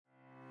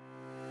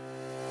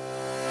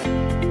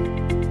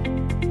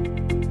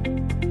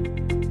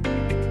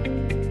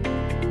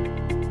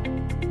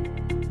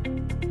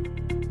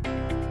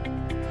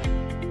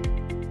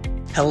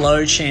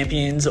Hello,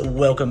 champions.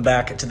 Welcome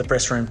back to the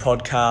Press Room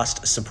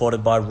podcast,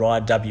 supported by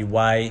Ride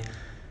WA.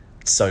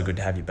 It's so good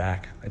to have you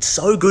back. It's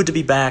so good to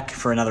be back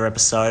for another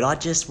episode. I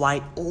just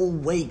wait all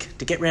week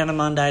to get round to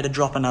Monday to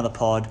drop another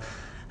pod.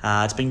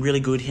 It's been really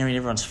good hearing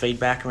everyone's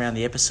feedback around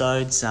the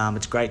episodes.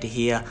 It's great to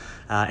hear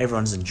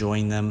everyone's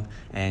enjoying them,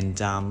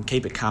 and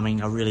keep it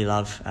coming. I really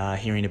love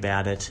hearing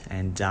about it.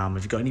 And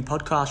if you've got any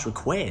podcast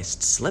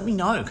requests, let me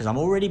know, because I'm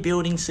already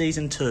building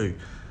season 2.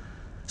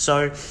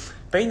 So,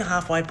 being the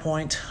halfway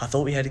point, I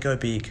thought we had to go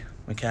big,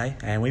 okay?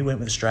 And we went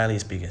with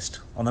Australia's biggest.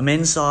 On the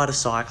men's side of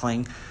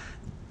cycling,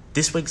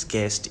 this week's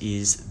guest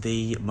is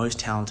the most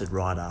talented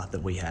rider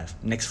that we have.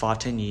 Next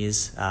 5-10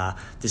 years,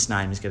 this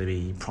name is going to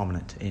be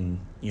prominent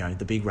in,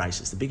 the big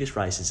races, the biggest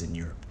races in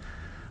Europe.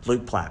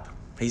 Luke Plapp,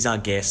 he's our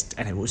guest,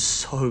 and it was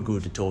so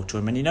good to talk to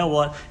him. And you know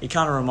what? He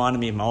kind of reminded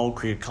me of my old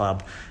cricket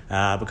club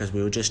because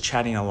we were just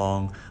chatting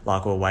along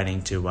like we were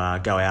waiting to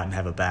go out and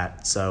have a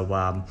bat.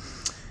 So,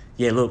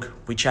 look,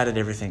 we chatted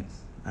everything.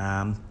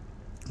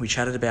 We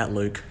chatted about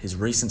Luke, his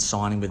recent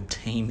signing with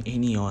Team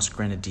Ineos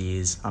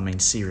Grenadiers. I mean,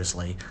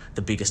 seriously,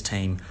 the biggest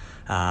team,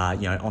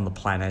 on the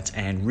planet,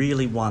 and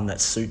really one that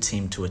suits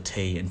him to a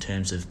T in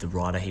terms of the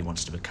rider he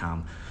wants to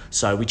become.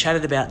 So we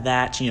chatted about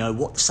that,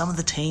 what some of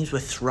the teams were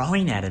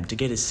throwing at him to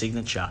get his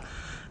signature.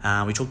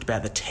 We talked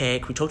about the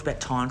tech, we talked about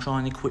time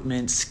trialing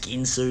equipment,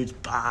 skin suits,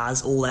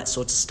 bars, all that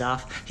sorts of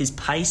stuff. His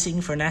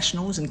pacing for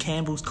nationals and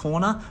Campbell's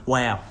corner.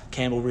 Wow,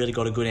 Campbell really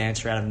got a good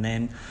answer out of him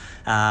then.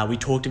 We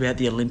talked about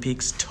the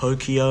Olympics,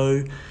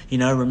 Tokyo,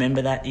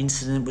 remember that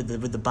incident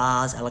with the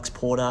bars, Alex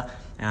Porter,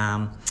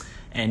 and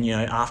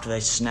after they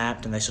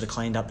snapped and they sort of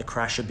cleaned up the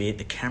crash a bit,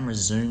 the camera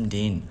zoomed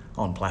in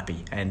on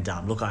Plappy, and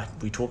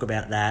we talk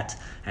about that,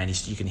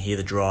 and you can hear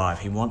the drive.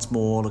 He wants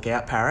more. Look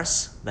out,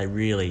 Paris. They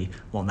really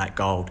want that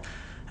gold.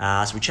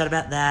 So we chat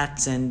about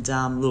that and,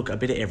 a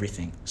bit of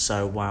everything.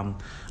 So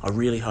I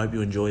really hope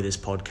you enjoy this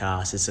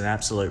podcast. It's an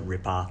absolute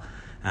ripper.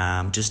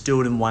 Just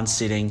do it in one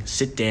sitting.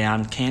 Sit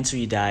down, cancel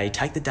your day,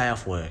 take the day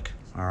off work.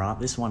 All right,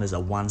 this one is a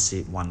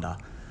one-sit wonder.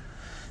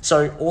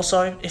 So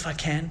also, if I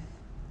can,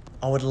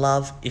 I would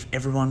love if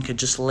everyone could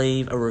just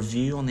leave a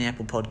review on the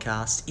Apple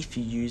Podcast if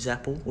you use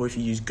Apple, or if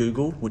you use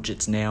Google, which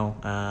it's now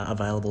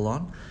available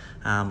on.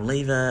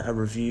 Leave a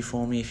review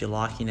for me if you're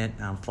liking it,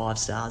 5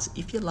 stars.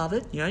 If you love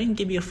it, you can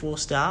give me a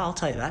 4-star, I'll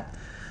take that.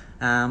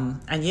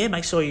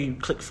 Make sure you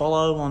click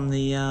follow on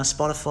the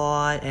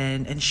Spotify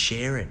and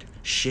share it.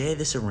 Share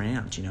this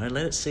around,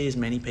 let it see as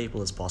many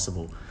people as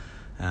possible.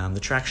 The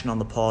traction on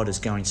the pod is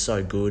going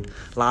so good.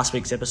 Last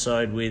week's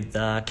episode with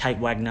Kate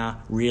Wagner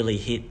really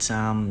hit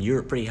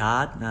Europe pretty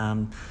hard.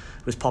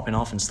 It was popping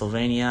off in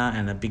Slovenia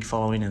and a big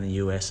following in the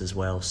US as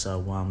well.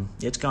 So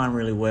it's going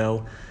really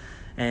well.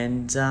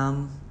 And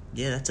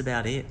that's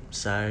about it.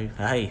 So,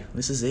 hey,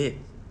 this is it.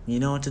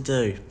 You know what to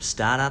do.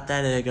 Start up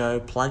that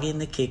ergo, plug in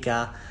the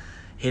kicker,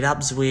 hit up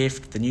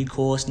Zwift, the new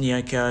course,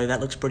 Nyoko.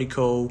 That looks pretty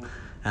cool.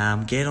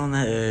 Get on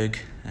that erg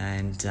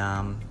and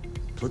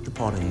put the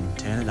pod in,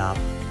 turn it up.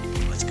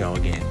 Let's go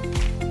again.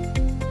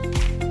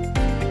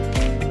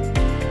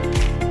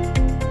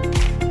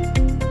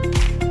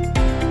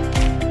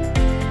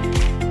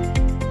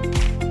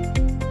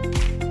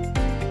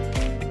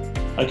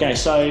 Okay,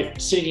 so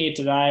sitting here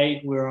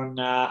today, we're on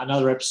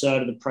another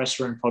episode of the Press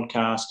Room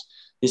podcast.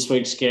 This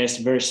week's guest,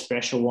 a very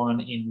special one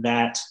in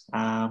that,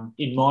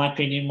 in my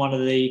opinion, one of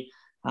the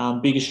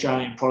big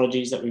Australian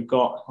prodigies that we've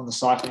got on the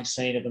cycling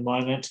scene at the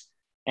moment.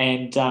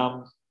 And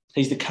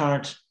he's the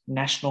current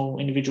national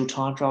individual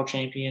time trial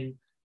champion,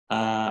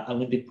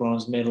 Olympic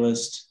bronze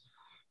medalist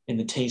in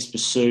the team's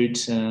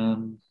pursuit,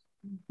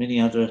 many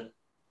other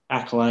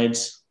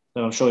accolades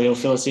that I'm sure he'll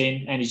fill us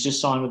in. And he's just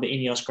signed with the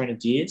Ineos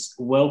Grenadiers.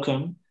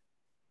 Welcome,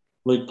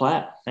 Luke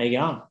Plapp. How you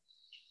going?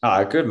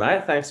 Good,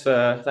 mate. Thanks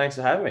for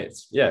having me.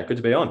 It's good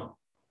to be on.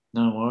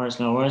 No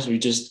worries. We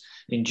just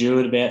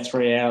endured about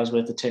 3 hours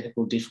worth of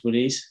technical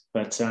difficulties,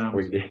 but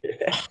We did.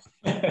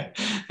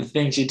 the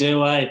things you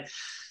do, eh?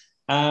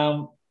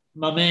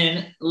 My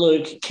man,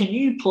 Luke, can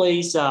you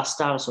please start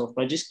us off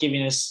by just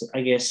giving us,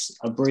 I guess,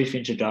 a brief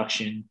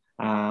introduction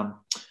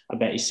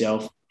about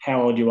yourself,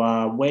 how old you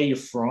are, where you're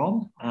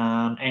from,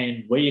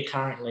 and where you're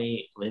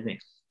currently living?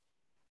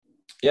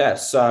 Yeah,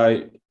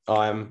 so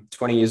I'm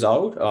 20 years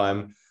old.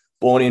 I'm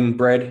born and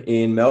bred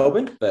in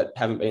Melbourne, but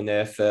haven't been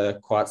there for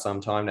quite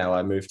some time now.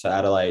 I moved to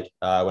Adelaide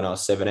when I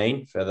was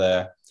 17 for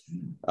the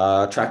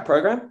track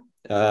program.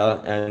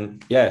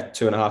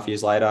 2.5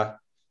 years later,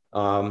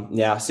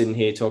 now sitting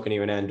here talking to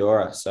you in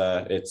Andorra.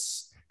 So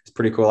it's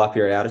pretty cool up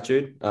here at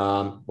altitude.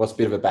 What's a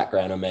bit of a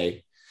background on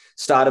me?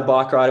 Started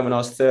bike riding when I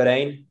was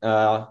 13,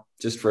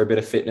 just for a bit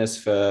of fitness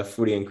for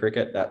footy and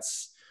cricket.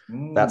 That's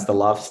the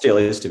love. Still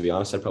is, to be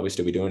honest. I'd probably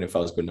still be doing it if I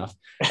was good enough.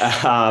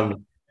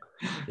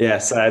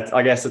 So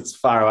I guess it's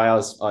far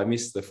away. I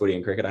missed the footy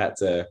and cricket. I had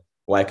to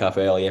wake up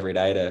early every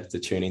day to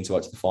tune in to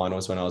watch the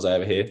finals when I was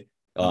over here.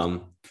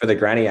 For the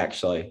granny,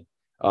 actually,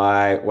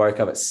 I woke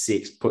up at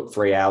 6, put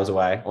 3 hours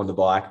away on the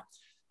bike,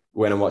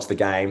 went and watched the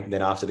game.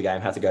 Then after the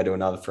game, had to go do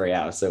another 3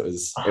 hours. So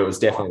it was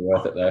definitely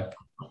worth it though.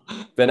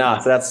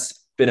 But so that's a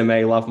bit of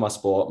me. Love my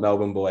sport,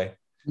 Melbourne boy.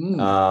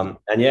 Mm.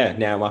 And yeah,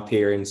 now I'm up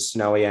here in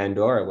snowy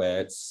Andorra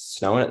where it's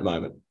snowing at the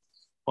moment.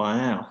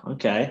 Wow.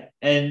 Okay.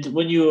 And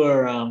when you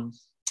were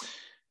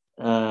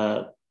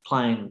uh,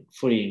 playing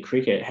footy and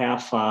cricket, how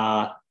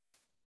far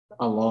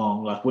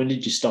along? Like, when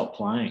did you stop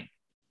playing?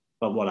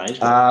 But what age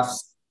group?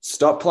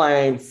 Stopped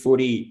playing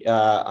footy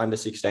under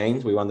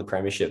 16s. We won the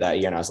premiership that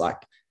year, and I was like,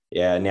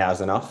 yeah,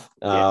 now's enough.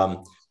 Yeah.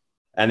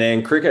 And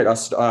then cricket,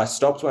 I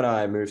stopped when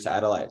I moved to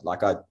Adelaide.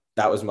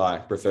 That was my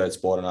preferred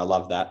sport, and I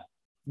loved that.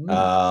 Mm.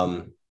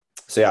 Um,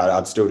 so yeah,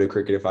 I'd still do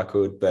cricket if I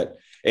could, but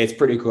it's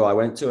pretty cool. I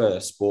went to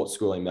a sports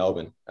school in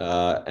Melbourne,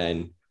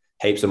 and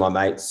heaps of my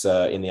mates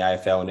in the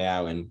AFL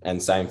now,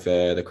 and same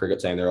for the cricket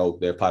team.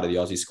 They're part of the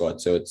Aussie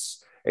squad, so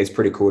it's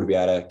pretty cool to be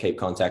able to keep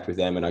contact with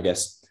them, and I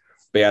guess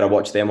be able to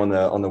watch them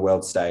on the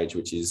world stage,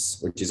 which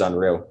is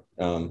unreal.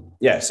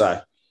 Yeah,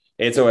 so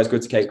it's always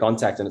good to keep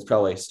contact, and it's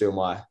probably still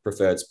my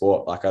preferred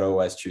sport. Like I'd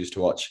always choose to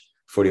watch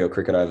footy or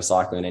cricket over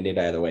cycling any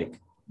day of the week.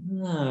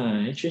 Oh,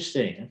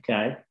 interesting.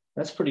 Okay.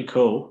 That's pretty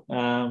cool.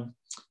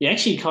 You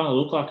actually kind of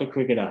look like a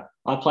cricketer.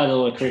 I played a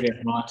lot of cricket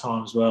in my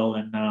time as well,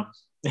 and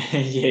yeah,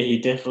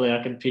 you definitely.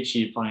 I can picture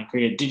you playing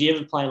cricket. Did you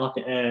ever play like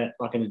at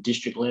a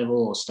district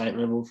level or state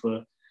level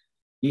for?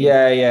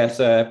 Yeah. Yeah.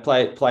 So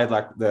played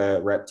like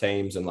the rep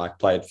teams and like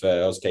played for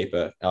I was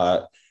keeper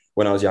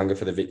when I was younger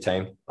for the Vic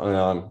team.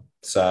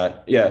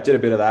 So yeah, did a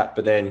bit of that.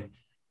 But then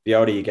the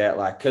older you get,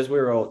 like because we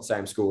were all at the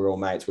same school, we were all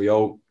mates. We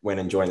all went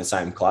and joined the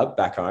same club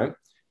back home.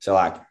 So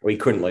like we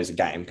couldn't lose a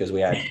game because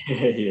we had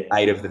Yeah.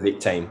 8 of the Vic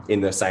team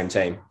in the same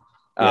team.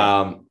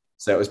 Yeah.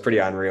 So it was pretty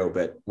unreal.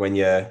 But when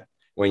you're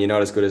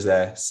not as good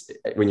as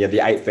when you're the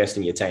eighth best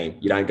in your team,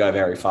 you don't go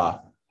very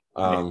far.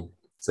 Yeah.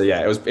 So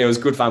yeah, it was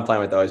good fun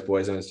playing with those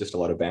boys, and it was just a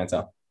lot of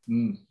banter.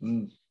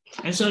 Mm.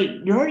 And so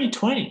you're only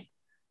 20.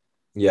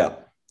 Yeah,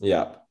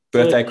 yeah.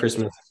 First, Birthday,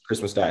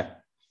 Christmas Day.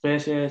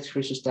 first year, it's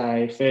Christmas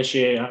Day. First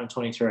year, under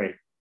 23.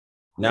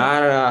 No, Yeah.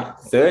 no, no.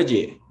 Third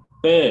year,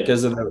 Third.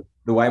 because of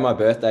the way my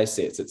birthday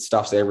sits, it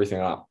stuffs everything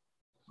up.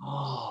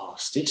 Oh,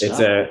 stitched It's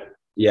up. a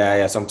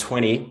yeah. So I'm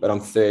 20, but I'm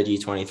third year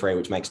 23,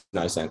 which makes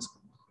no sense.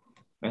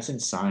 That's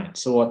insane.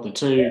 So what? The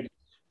two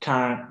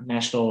current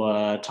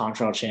national time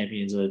trial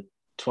champions are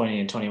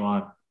 20 and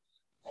 21.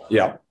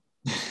 Yeah,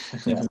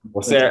 yeah.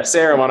 Well,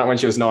 Sarah won it when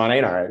she was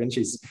 19, I reckon.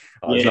 There's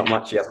Yeah, not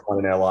much she hasn't won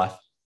in her life.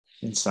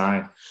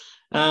 insane.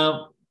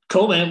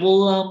 Cool, man.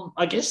 Well,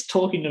 I guess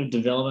talking of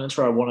development, that's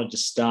where I wanted to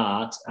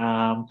start.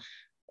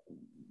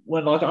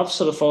 When like I've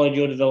sort of followed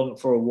your development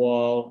for a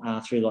while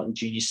through like the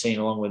junior scene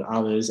along with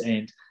others,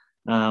 and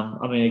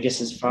I mean, I guess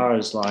as far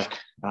as like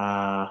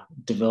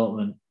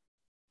development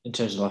in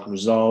terms of like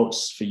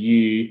results for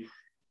you,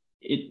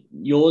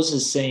 yours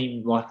has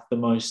seemed like the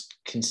most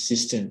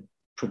consistent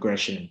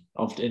progression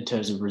of in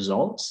terms of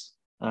results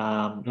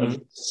of your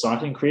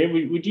cycling career.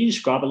 Would you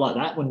describe it like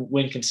that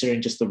when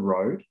considering just the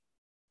road?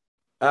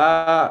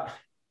 Uh,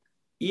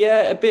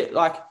 yeah, a bit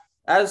like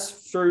as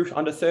through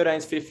under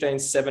 13s,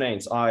 15s,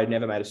 17s, I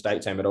never made a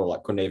state team at all.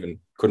 Like couldn't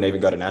even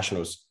go to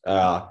nationals.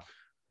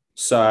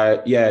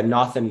 So yeah,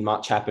 nothing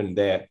much happened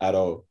there at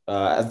all.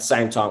 At the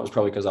same time, it was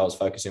probably because I was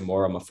focusing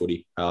more on my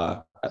footy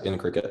in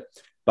cricket.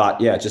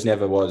 But yeah, it just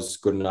never was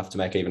good enough to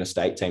make even a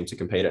state team to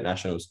compete at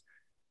nationals.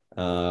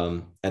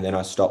 And then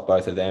I stopped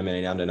both of them, and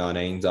in under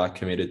 19s, I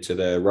committed to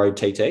the road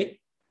TT.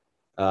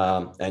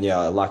 And yeah,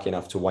 lucky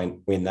enough to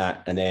win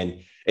that. And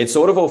then it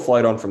sort of all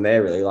flowed on from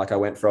there, really. Like I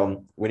went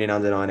from winning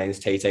under 19s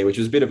TT, which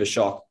was a bit of a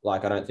shock.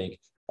 Like I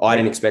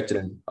didn't expect it,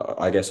 and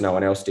I guess no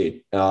one else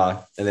did. And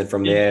then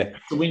from there,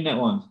 To win that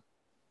one.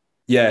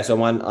 yeah, so I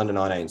won under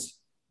 19s.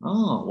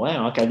 Oh,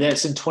 wow. Okay,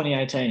 that's in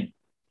 2018.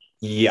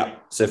 Yeah.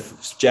 So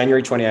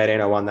January 2018,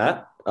 I won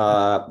that.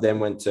 Then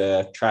went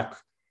to track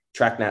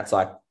nats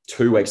like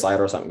 2 weeks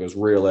later or something. It was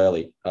real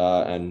early,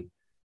 and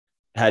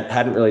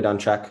hadn't really done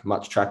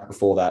much track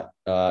before that,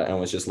 and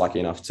was just lucky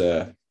enough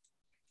to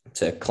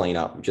clean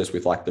up just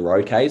with like the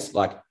road Ks.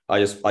 Like I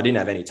didn't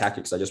have any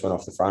tactics. I just went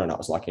off the front, and I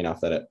was lucky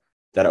enough that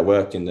it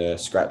worked in the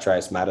scratch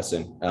race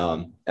Madison,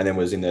 and then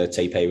was in the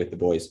TP with the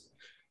boys.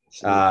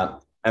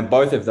 And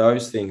both of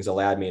those things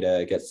allowed me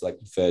to get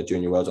selected for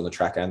junior worlds on the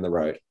track and the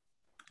road.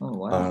 Oh,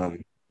 wow.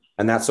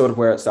 And that's sort of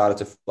where it started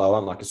to flow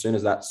on. Like as soon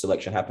as that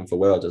selection happened for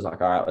worlds, I was like,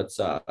 all right,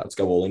 let's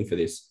go all in for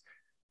this.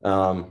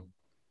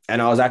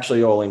 And I was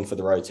actually all in for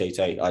the road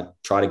TT. I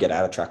tried to get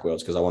out of track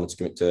worlds because I wanted to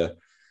commit to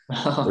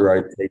the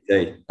road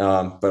TT,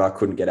 but I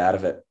couldn't get out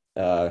of it.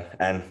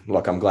 And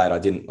look, I'm glad I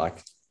didn't.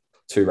 Like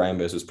 2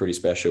 rainbows was pretty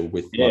special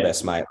with my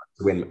best mate.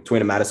 To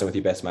win a Madison with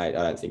your best mate,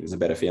 I don't think there's a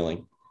better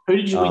feeling. Who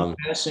did you win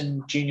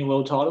Madison Junior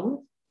World title with?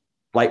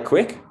 Blake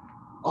Quick.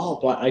 Oh,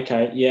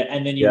 okay, yeah,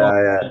 and then you won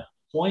Yeah.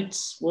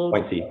 points. Well,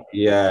 Pointy.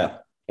 Yeah.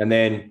 And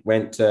then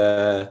went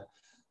to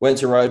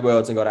Road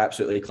Worlds and got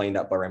absolutely cleaned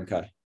up by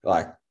Remco.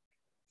 Like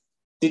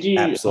did you?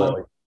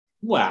 absolutely.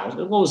 Wow,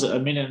 what was it? A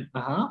minute and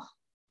a half?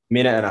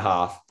 Minute and a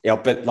half. Yeah,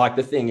 but like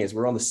the thing is,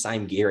 we're on the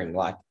same gearing.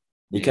 Like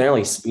you can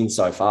only spin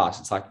so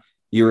fast. It's like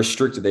you're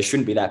restricted. There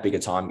shouldn't be that big a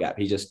time gap.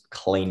 He just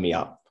cleaned me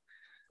up.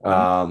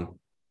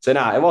 So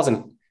no, it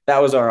wasn't.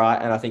 That was all right,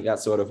 and I think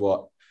that's sort of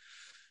what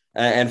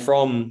And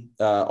from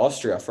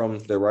Austria, from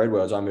the Road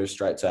Worlds, I moved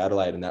straight to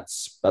Adelaide, and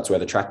that's where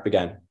the track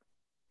began.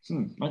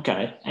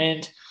 Okay.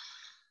 And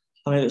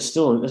I mean, it's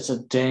a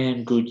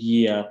damn good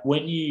year.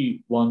 When you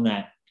won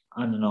that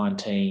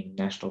under-19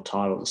 national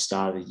title at the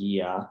start of the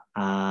year,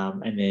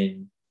 and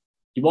then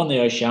you won the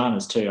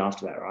Oceanas too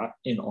after that, right?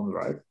 On the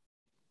road.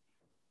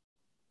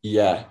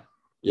 Yeah,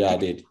 I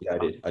did. I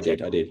beat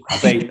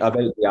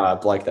the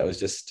bloke that was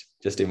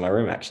just in my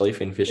room actually,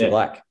 Finn Fisher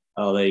Black.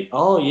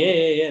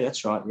 Yeah.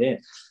 That's right. Yeah.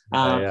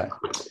 Yeah.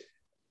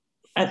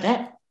 At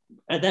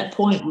that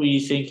point, were you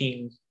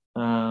thinking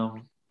about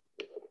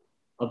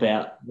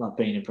like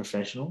being a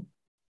professional?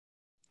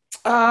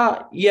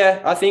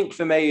 Yeah. I think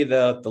for me,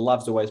 the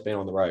love's always been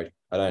on the road.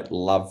 I don't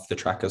love the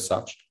track as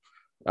such.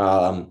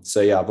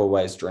 So yeah, I've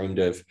always dreamed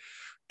of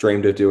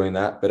doing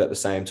that, but at the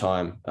same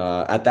time,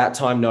 at that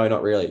time, no,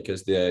 not really,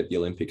 because the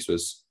Olympics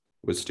was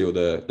still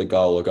the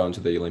goal of going to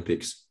the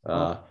Olympics.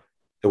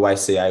 The way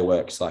CA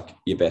works, like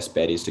your best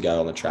bet is to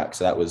go on the track.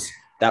 So that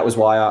was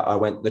why I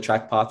went the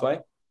track pathway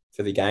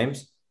for the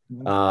games.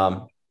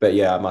 But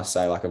yeah, I must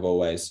say, like I've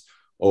always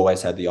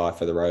had the eye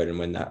for the road, and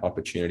when that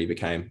opportunity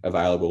became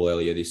available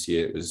earlier this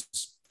year, it was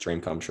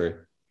dream come true.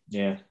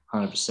 Yeah,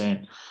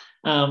 100%.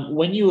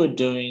 When you were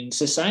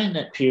say in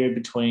that period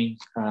between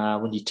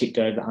when you ticked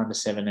over under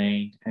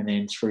 17 and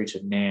then through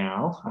to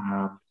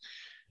now,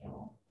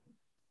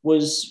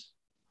 was,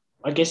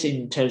 I guess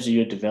in terms of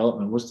your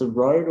development, was the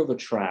road or the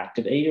track,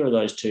 did either of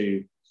those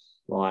two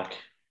like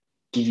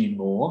give you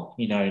more,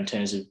 in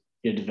terms of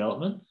your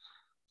development?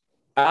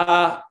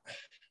 Yeah,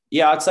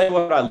 I'd say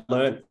what I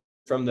learned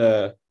from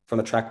the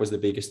track was the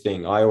biggest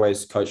thing. I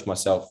always coached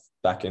myself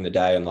back in the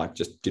day and like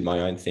just did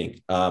my own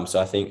thing. So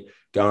I think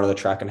going to the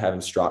track and having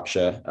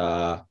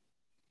structure,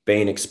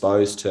 being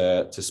exposed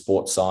to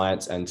sports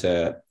science and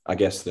to, I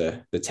guess,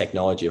 the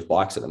technology of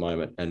bikes at the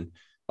moment. And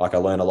like I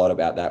learned a lot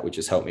about that, which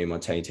has helped me in my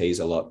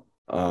TTs a lot.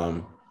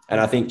 And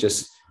I think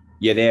just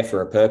you're there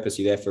for a purpose,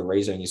 you're there for a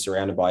reason, you're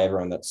surrounded by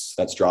everyone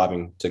that's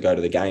driving to go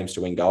to the games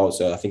to win goals.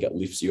 So I think it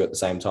lifts you at the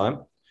same time.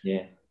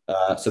 Yeah.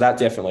 So that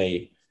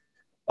definitely,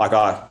 like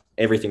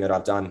everything that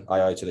I've done, I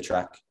owe to the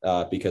track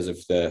because of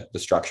the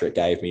structure it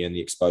gave me and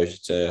the exposure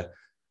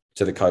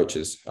to the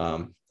coaches.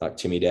 Like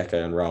Timmy Decker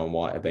and Rowan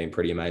White have been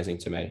pretty amazing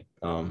to me.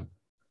 And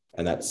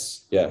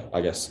that's, yeah,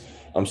 I guess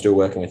I'm still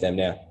working with them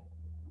now.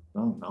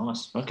 Oh,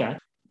 nice. Okay.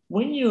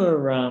 When you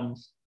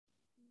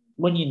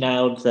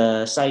nailed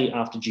say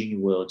after Junior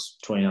Worlds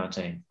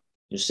 2019,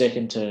 you're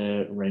second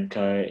to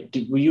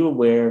Remco, were you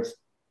aware of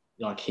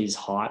like his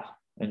height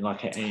and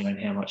like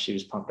how much he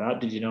was pumped up?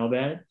 Did you know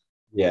about it?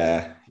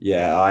 Yeah.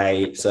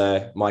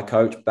 So my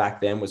coach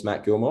back then was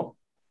Matt Gilmore.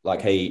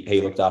 Like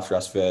he looked after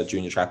us for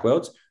Junior Track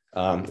Worlds.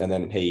 And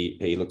then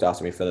he looked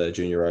after me for the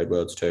Junior Road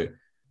Worlds too.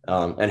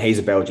 And he's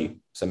a Belgie.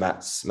 So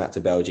Matt's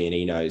a Belgie and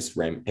he knows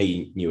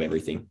he knew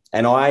everything.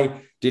 And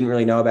I didn't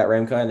really know about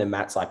Remco. And then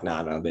Matt's like,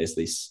 no, there's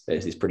this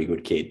pretty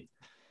good kid.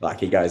 Like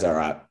he goes, all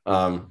right.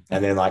 And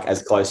then like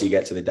as close you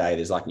get to the day,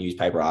 there's like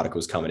newspaper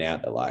articles coming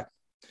out that like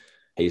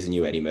he's the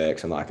new Eddie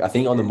Merckx. And like I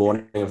think on the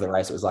morning of the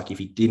race, it was like if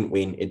he didn't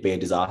win, it'd be a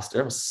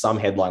disaster. It was some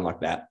headline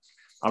like that.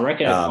 I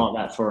reckon it's like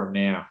that for him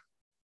now.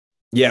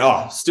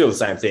 Yeah, still the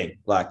same thing.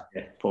 Like,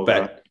 yeah, poor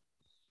guy.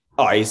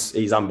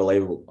 He's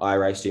unbelievable. I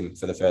raced him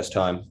for the first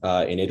time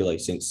in Italy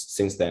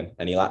since then,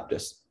 and he lapped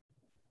us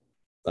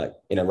like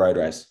in a road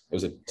race. It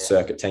was a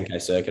circuit,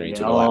 10K circuit, and he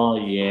took a lap. Oh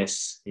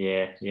yes,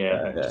 yeah.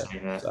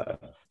 So,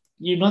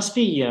 you must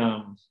be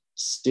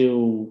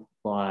still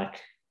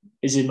like,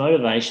 is it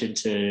motivation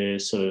to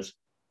sort of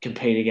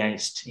compete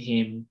against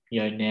him,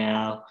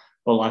 now,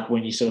 or like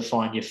when you sort of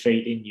find your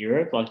feet in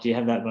Europe? Like, do you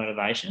have that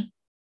motivation?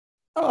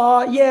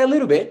 Yeah, a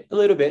little bit.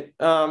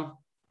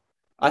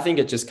 I think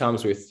it just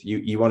comes with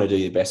you want to do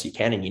the best you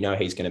can, and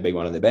he's going to be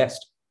one of the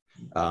best.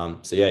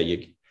 So yeah,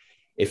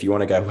 if you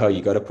want to go well,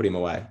 you got to put him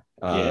away.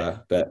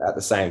 But at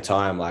the same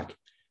time, like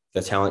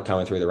the talent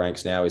coming through the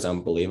ranks now is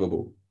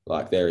unbelievable.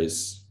 Like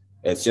it's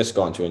just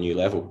gone to a new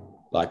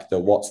level. Like the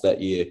watts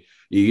that you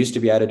used to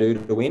be able to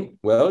do to win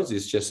worlds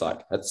is just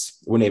like,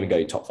 wouldn't even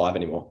go top 5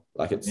 anymore.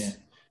 Like it's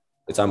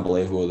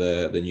unbelievable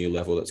the new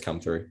level that's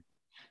come through.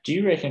 Do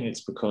you reckon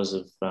it's because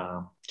of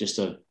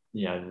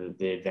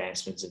the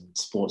advancements in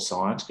sports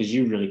science? Because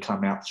you really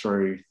come out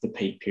through the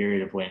peak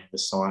period of when the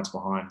science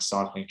behind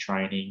cycling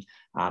training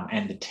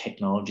and the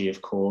technology,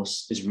 of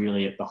course, is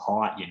really at the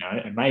height,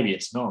 and maybe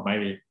it's not.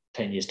 Maybe in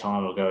 10 years'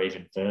 time it'll go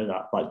even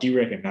further. Like, do you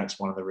reckon that's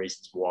one of the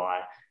reasons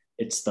why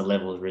the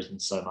level has risen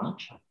so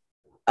much?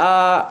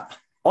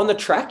 On the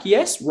track,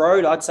 yes.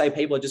 Road, I'd say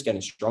people are just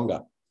getting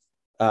stronger.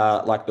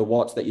 Like the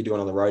watts that you're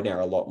doing on the road now are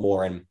a lot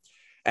more.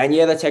 And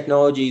yeah, the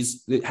technology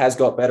has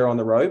got better on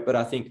the road, but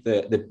I think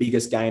the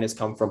biggest gain has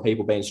come from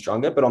people being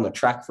stronger. But on the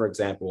track, for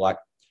example, like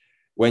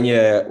when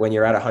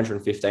you're at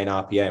 115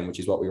 RPM, which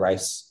is what we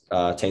race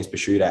teams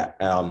pursuit at,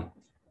 and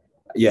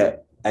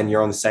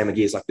you're on the same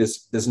gears, like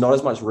there's not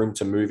as much room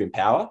to move in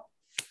power.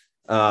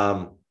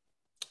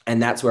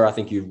 And that's where I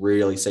think you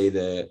really see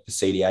the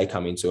CDA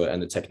come into it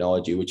and the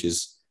technology, which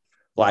is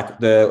like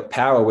the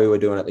power we were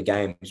doing at the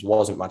games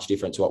wasn't much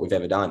different to what we've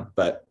ever done.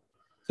 But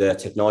the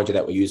technology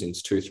that we're using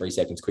is 2-3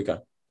 seconds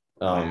quicker.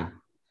 Wow.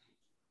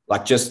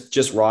 Like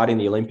just riding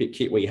the Olympic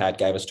kit we had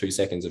gave us 2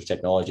 seconds of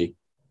technology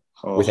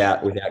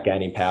without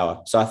gaining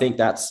power. So I think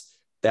that's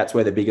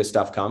where the biggest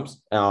stuff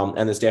comes.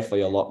 And there's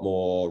definitely a lot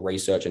more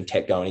research and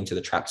tech going into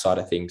the track side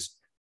of things,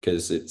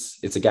 because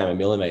it's a game of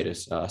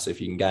millimeters. So if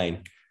you can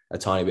gain a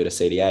tiny bit of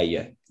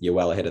CDA, you're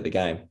well ahead of the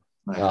game.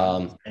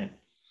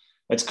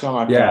 It's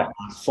kind of like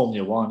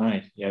Formula One,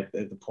 eh? Yeah, at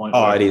the point.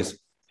 Oh, it is.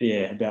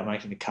 Yeah, about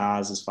making the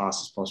cars as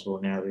fast as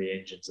possible. Now the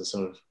engines are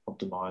sort of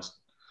optimized.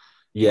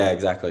 Yeah,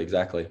 exactly.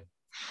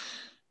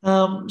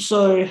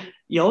 So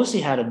you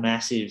obviously had a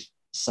massive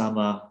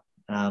summer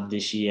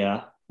this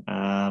year.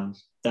 That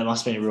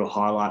must have been a real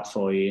highlight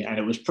for you, and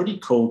it was pretty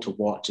cool to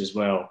watch as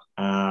well.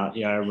 I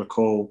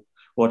recall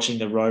watching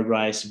the road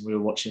race, and we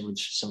were watching with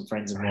some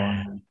friends of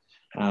mine.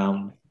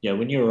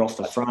 When you were off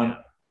the front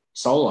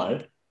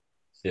solo.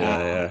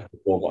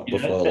 Before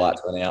the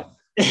lights went out.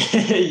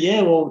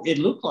 Yeah, well, it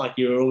looked like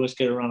you were almost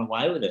going to run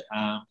away with it.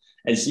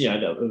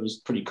 It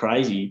was pretty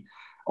crazy.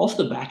 Off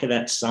the back of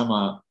that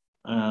summer,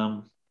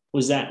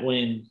 was that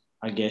when,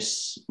 I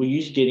guess, were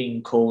you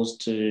getting calls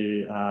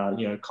to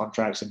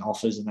contracts and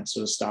offers and that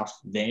sort of stuff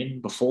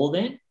before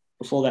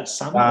that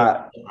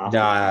summer?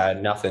 No,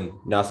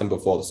 nothing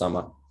before the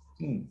summer.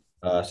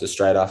 So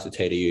straight after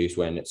TDU's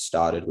when it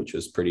started, which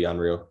was pretty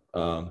unreal.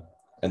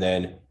 And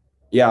then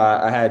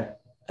I had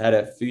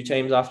a few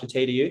teams after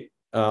TDU,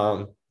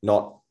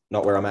 not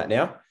where I'm at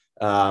now.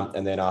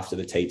 And then after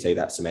the TT,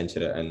 that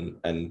cemented it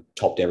and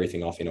topped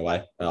everything off in a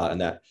way.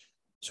 And that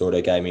sort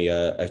of gave me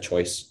a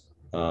choice.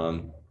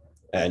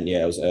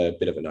 It was a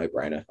bit of a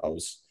no-brainer.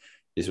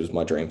 This was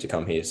my dream to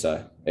come here.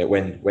 So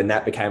when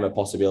that became a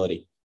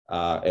possibility,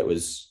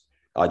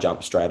 I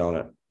jumped straight on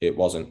it. It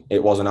wasn't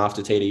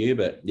after TDU,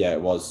 but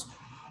it was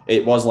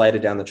later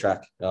down the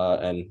track.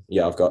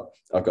 I've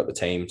got the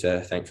team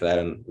to thank for that,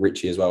 and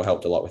Richie as well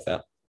helped a lot with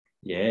that.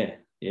 Yeah,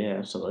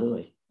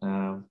 absolutely.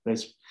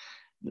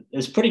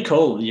 It's pretty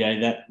cool,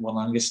 that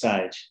Wollonga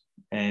stage,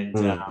 and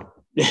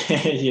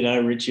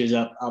Richie was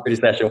up pretty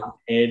special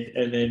head,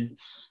 and then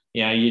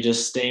you're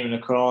just steaming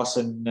across,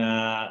 and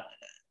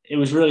it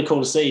was really cool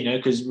to see,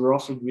 because we're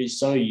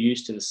so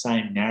used to the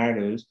same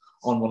narratives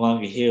on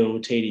Wollonga Hill,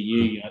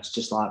 TDU. It's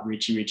just like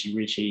Richie,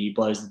 he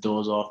blows the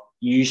doors off.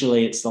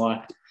 Usually, it's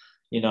like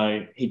he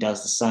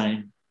does the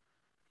same.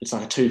 It's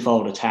like a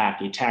twofold attack.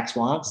 He attacks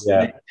once,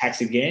 and then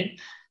attacks again.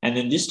 And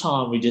then this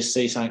time we just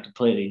see something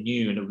completely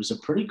new, and it was a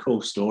pretty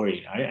cool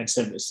story, And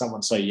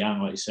someone so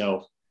young like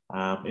yourself,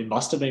 it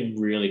must have been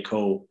really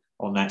cool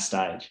on that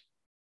stage.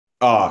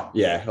 Oh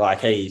yeah,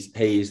 like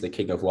he's the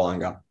king of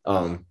Wollonga.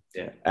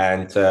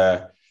 And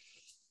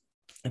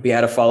be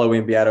able to follow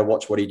him, be able to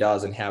watch what he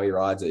does and how he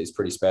rides it is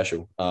pretty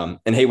special.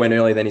 And he went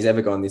earlier than he's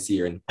ever gone this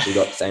year, and he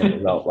got the same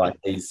result. Like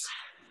he's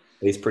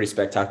pretty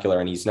spectacular,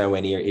 and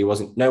he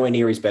wasn't nowhere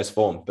near his best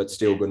form, but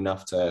still good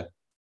enough to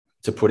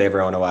put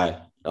everyone away.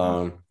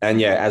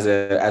 As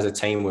a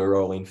team, we were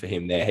all in for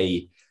him there.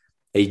 He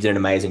did an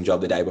amazing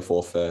job the day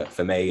before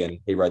for me, and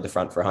he rode the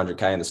front for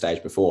 100K on the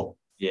stage before.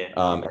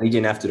 And he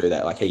didn't have to do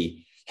that. Like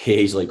he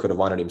easily could have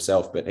won it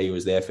himself, but he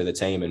was there for the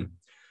team. And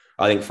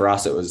I think for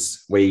us, it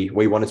was we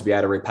wanted to be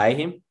able to repay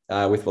him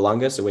with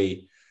Wollonga, so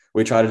we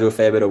tried to do a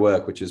fair bit of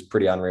work, which is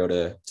pretty unreal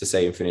to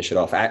see him finish it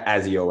off,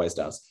 as he always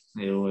does.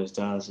 He always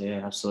does,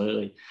 yeah,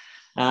 absolutely.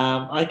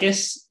 I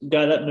guess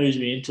that moves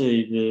me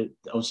into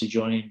obviously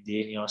joining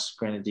the Ineos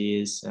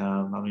Grenadiers.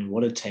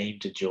 What a team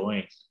to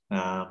join,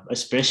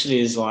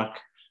 especially as a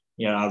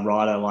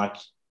rider like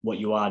what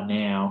you are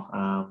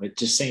now. It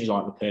just seems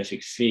like the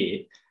perfect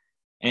fit,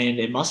 and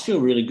it must feel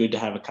really good to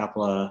have a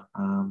couple of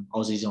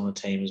Aussies on the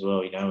team as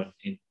well.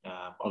 And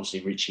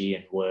obviously Richie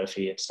and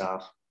Worthy and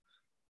stuff.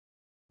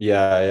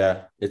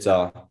 Yeah. It's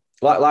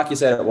like you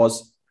said, it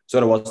was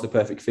the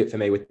perfect fit for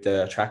me with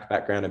the track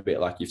background a bit.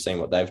 Like you've seen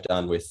what they've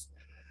done with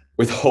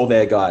all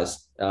their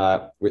guys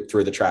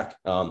through the track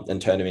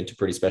and turned them into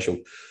pretty special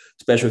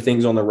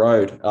things on the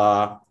road.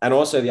 And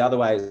also the other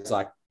way is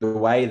like the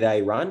way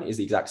they run is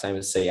the exact same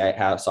as C8,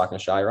 how Cycling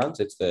Australia runs.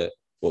 It's a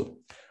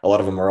lot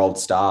of them are old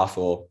staff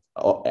or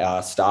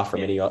staff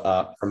from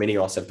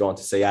Ineos have gone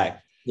to CA.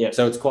 Yeah.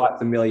 So it's quite a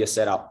familiar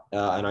setup.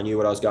 And I knew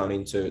what I was going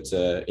into. It's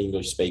an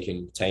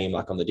English-speaking team.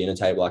 Like on the dinner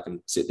table, I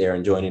can sit there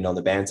and join in on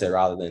the banter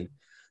rather than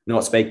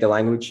not speak the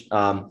language.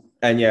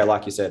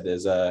 Like you said,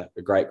 there's a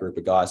great group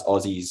of guys,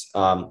 Aussies,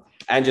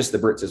 and just the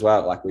Brits as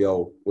well. Like we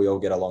all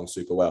get along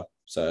super well.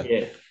 So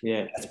yeah,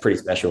 it's pretty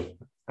special.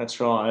 That's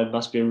right. It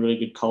must be a really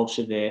good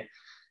culture there.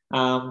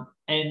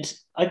 And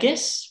I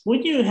guess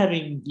when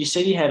you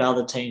said you had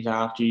other teams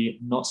after you,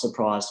 not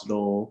surprised at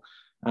all.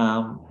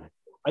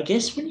 I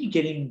guess when you're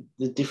getting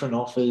the different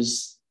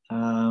offers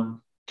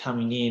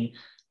coming in,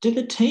 do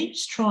the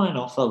teams try and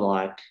offer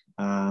like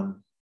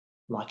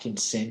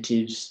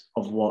incentives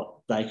of what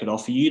they could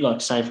offer you?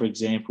 Like, say, for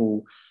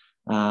example,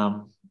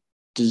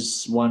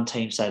 does one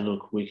team say,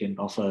 look, we can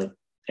offer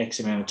X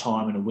amount of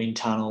time in a wind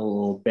tunnel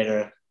or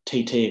better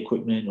TT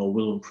equipment, or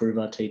we'll improve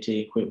our TT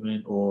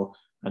equipment, or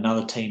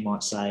another team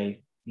might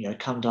say,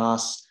 come to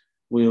us,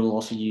 we'll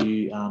offer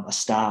you a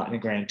start in a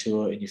Grand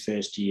Tour in your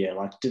first year.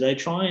 Like, do they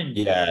try and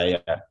Yeah,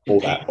 all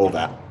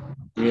that.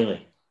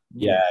 really?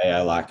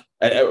 Yeah, like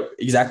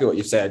exactly what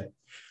you said.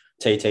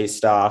 TT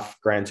stuff,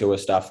 Grand Tour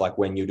stuff. Like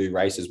when you do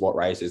races, what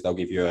races, they'll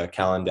give you a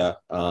calendar.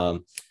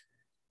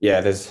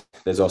 There's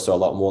also a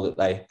lot more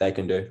that they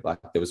can do. Like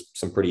there was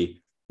some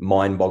pretty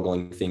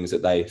mind-boggling things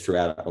that they threw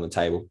out on the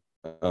table,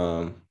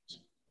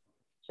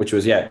 which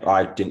was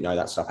I didn't know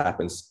that stuff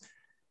happens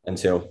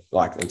until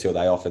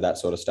they offer that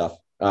sort of stuff.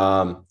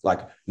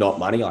 Like not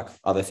money, like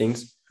other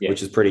things,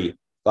 which is pretty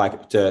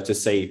like to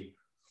see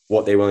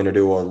what they're willing to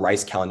do or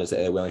race calendars that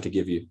they're willing to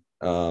give you.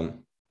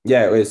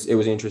 It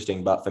was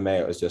interesting, but for me,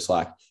 it was just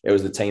like it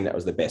was the team that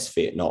was the best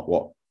fit, not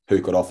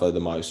who could offer the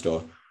most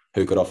or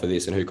who could offer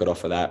this and who could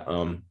offer that.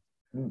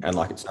 And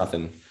like it's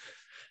nothing,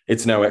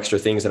 it's no extra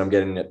things that I'm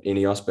getting at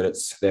Ineos, but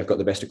they've got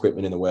the best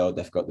equipment in the world,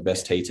 they've got the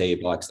best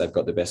TT bikes, they've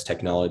got the best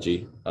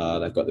technology,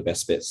 they've got the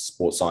best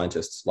sports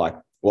scientists. Like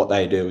what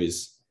they do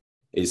is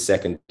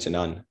second to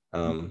none,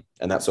 and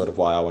that's sort of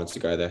why I wanted to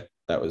go there.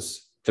 That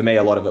was for me.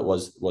 A lot of it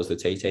was the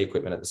TT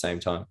equipment at the same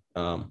time.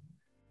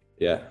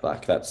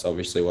 Like that's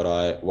obviously what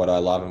I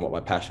love and what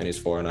my passion is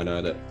for, and I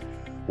know that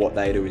what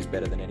they do is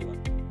better than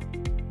anyone.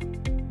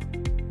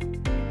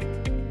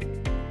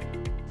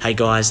 Hey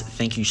guys,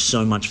 thank you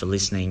so much for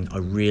listening. I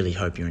really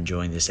hope you're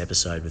enjoying this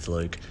episode with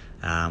Luke.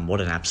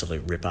 What an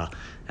absolute ripper.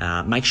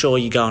 Make sure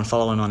you go and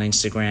follow him on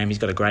Instagram. He's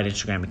got a great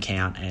Instagram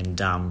account and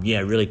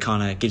really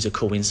kind of gives a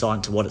cool insight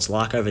into what it's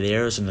like over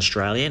there as an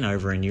Australian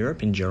over in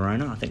Europe, in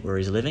Girona, I think where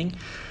he's living.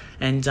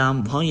 And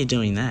while you're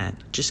doing that,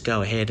 just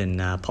go ahead and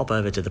pop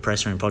over to the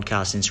Press Room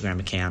Podcast Instagram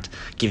account.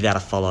 Give that a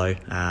follow.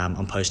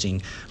 I'm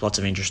posting lots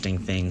of interesting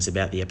things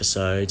about the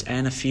episodes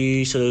and a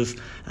few sort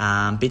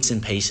of bits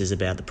and pieces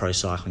about the pro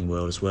cycling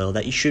world as well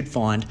that you should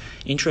find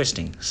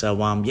interesting. So,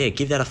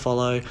 give that a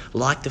follow.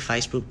 Like the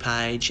Facebook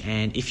page.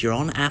 And if you're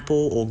on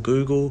Apple or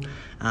Google,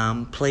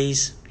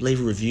 please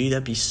leave a review.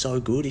 That'd be so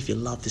good if you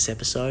love this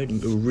episode.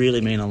 It would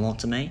really mean a lot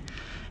to me.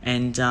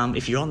 And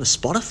if you're on the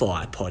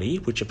Spotify potty,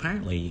 which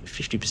apparently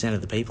 50% of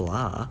the people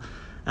are,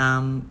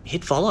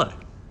 hit follow.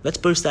 Let's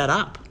boost that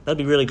up. That'd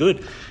be really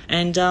good.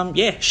 And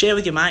share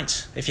with your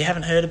mates. If you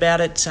haven't heard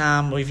about it,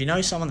 or if you know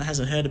someone that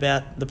hasn't heard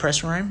about the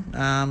Press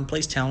Room,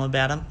 please tell them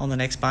about them on the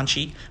next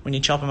bunchy. When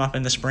you chop them up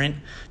in the sprint,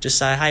 just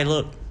say, hey,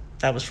 look,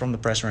 that was from the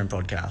Press Room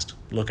podcast.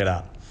 Look it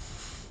up.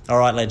 All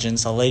right,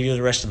 legends, I'll leave you with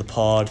the rest of the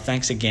pod.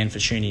 Thanks again for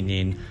tuning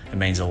in. It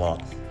means a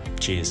lot.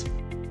 Cheers.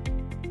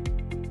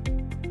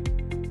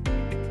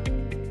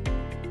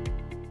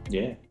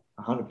 Yeah,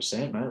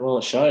 100%, mate. Well,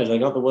 it shows. They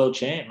got the world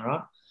champ,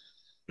 right?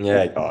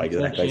 Yeah,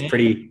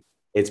 exactly.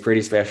 It's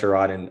pretty special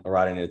riding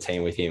in a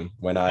team with him.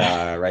 When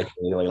I raced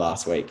in Italy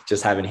last week,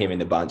 just having him in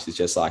the bunch is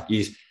just like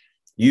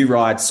you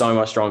ride so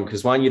much stronger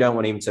because one, you don't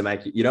want him to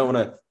make it. You don't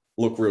want to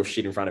look real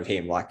shit in front of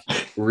him. Like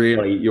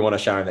really, you want to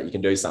show him that you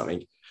can do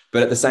something.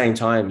 But at the same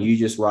time, you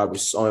just ride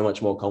with so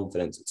much more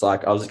confidence. It's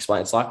like I was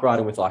explaining. It's like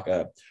riding with like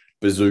a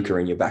bazooka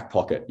in your back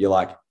pocket.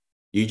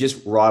 You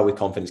just ride with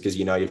confidence because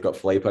you know you've got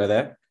Filippo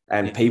there.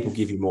 And people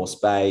give you more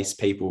space.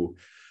 People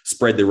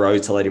spread the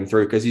road to let him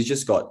through because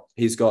he's got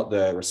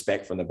the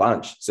respect from the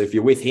bunch. So if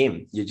you're with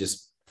him,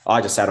 I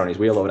just sat on his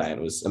wheel all day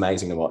and it was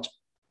amazing to watch.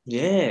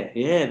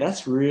 Yeah,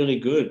 that's really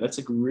good. That's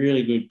a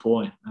really good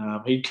point.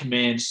 He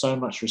commands so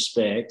much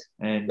respect,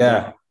 and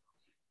I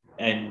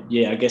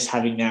guess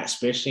having that,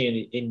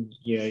 especially in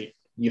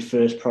your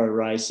first pro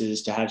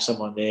races, to have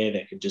someone there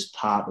that can just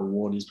part the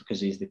waters because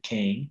he's the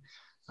king,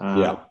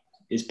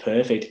 is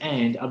perfect.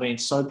 And I mean,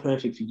 so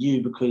perfect for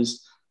you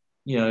because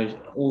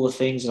all the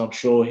things that I'm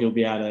sure he'll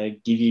be able to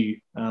give you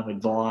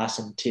advice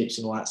and tips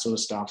and all that sort of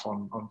stuff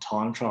on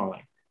time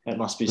trialing. That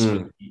must be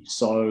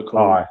so cool.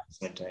 Oh,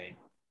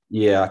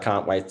 yeah, I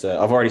can't wait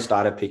I've already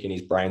started picking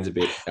his brains a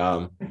bit.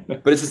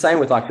 But it's the same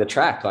with like the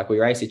track. Like we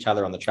race each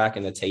other on the track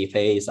in the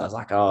TP. So I was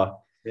like,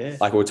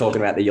 like we were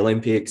talking about the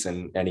Olympics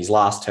and his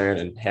last turn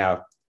and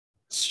how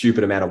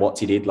stupid amount of watts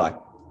he did. Like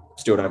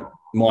still don't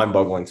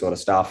mind-boggling sort of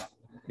stuff.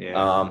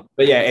 Yeah.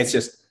 But yeah, it's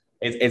just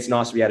it's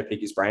nice to be able to pick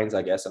his brains,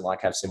 I guess, and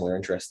like have similar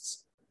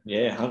interests.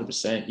 Yeah,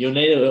 100%. You'll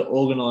need to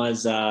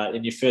organise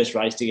in your first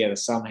race together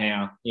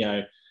somehow.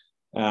 Pay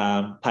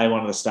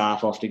one of the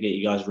staff off to get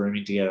you guys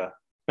rooming together.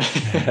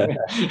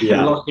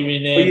 Lock him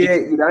in there.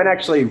 Well, you don't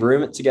actually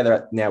room it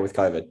together now with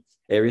COVID.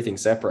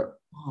 Everything's separate.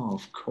 Oh,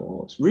 of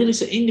course. Really?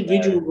 So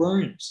individual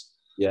rooms?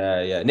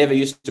 Yeah. Never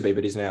used to be,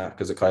 but is now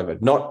because of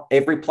COVID. Not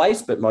every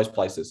place, but most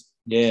places.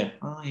 Yeah.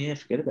 Oh, yeah.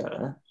 Forget about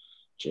that.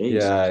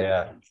 Jeez.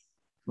 Yeah.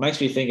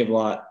 Makes me think of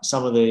like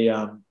some of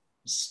the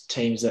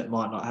teams that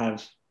might not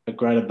have a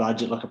greater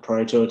budget, like a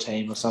Pro Tour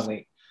team or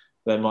something.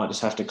 They might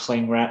just have to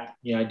cling wrap,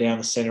 down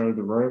the center of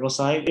the room or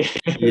something.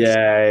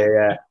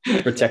 Yeah.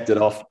 Protect it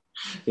off.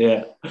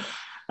 Yeah.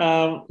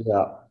 Well,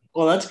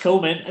 that's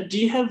cool, man. Do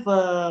you have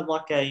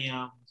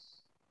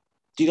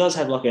do you guys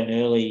have like an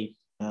early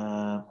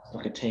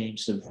like a team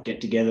sort of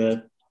get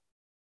together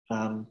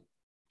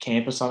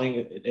camp or something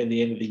at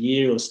the end of the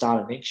year or the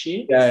start of next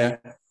year? Yeah.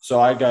 So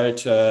I go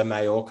to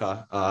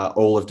Mallorca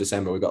all of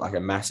December. We've got like a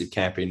massive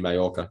camp in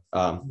Mallorca.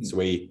 So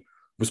we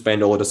we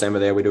spend all of December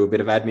there. We do a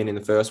bit of admin in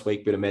the first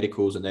week, bit of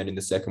medicals, and then in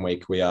the second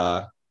week we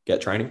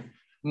get training.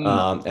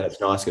 And it's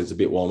nice because it's a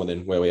bit warmer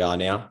than where we are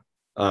now.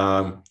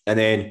 And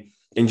then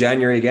in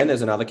January again,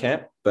 there's another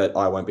camp, but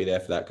I won't be there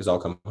for that because I'll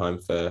come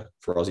home for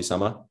Aussie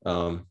summer.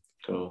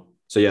 Cool.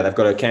 So yeah, they've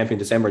got a camp in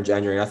December and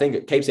January. And I think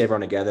it keeps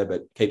everyone together,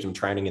 but keeps them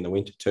training in the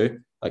winter too.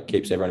 Like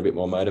keeps everyone a bit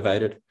more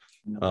motivated.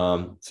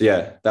 So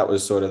yeah, that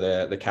was sort of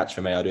the catch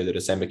for me. I do the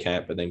December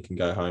camp, but then can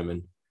go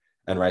home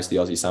and race the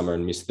Aussie summer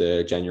and miss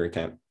the January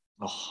camp.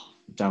 Oh,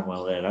 done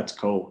well there. That's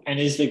cool. And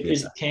is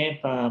the camp?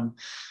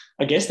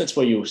 I guess that's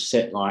where you'll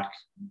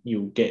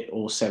get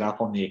all set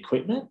up on the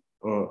equipment,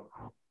 or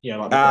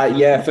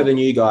for the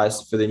new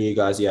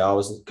guys.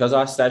 Yeah, because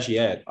I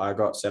stagiaired. I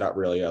got set up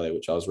really early,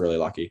 which I was really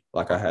lucky.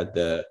 Like I had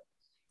the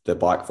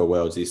bike for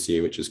Worlds this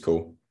year, which is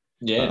cool.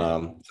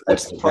 Yeah.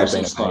 What's the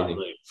process like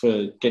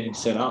for getting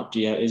set up?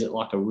 Is it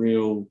like a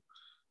real,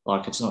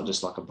 like it's not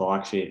just like a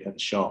bike fit at the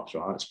shops,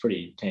 right? It's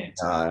pretty intense.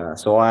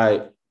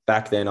 So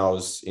back then I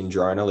was in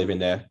Girona living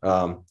there.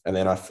 And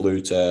then I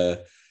flew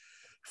to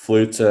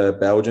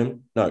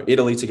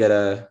Italy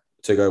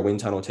to go wind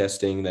tunnel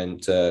testing, then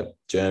to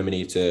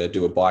Germany to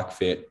do a bike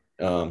fit,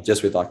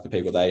 just with like the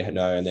people they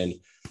know, and then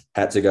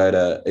had to go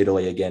to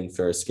Italy again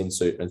for a skin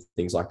suit and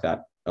things like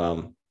that.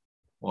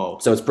 Wow.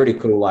 So it's pretty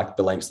cool, like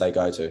the lengths they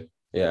go to.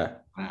 Yeah.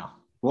 Wow.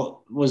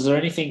 What was there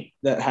anything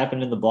that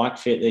happened in the bike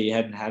fit that you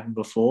hadn't had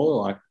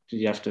before? Like, did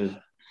you have to?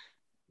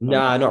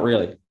 No, not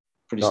really.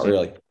 Not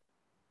really.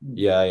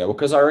 Yeah. Well,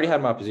 because I already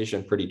had my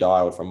position pretty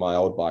dialed from my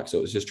old bike, so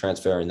it was just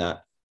transferring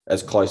that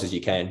as close as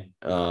you can.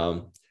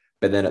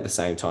 But then at the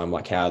same time,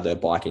 like how the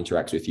bike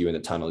interacts with you in the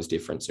tunnel is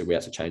different, so we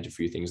had to change a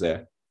few things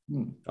there.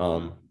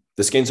 The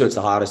skin suit's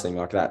the hardest thing.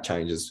 Like that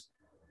changes.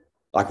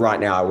 Like right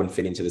now, I wouldn't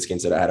fit into the skin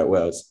suit I had at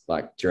Worlds,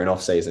 like during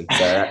off season. So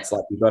that's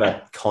like, you've got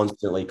to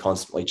constantly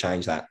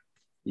change that.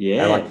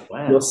 Yeah. And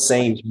like your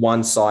seams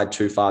one side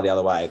too far the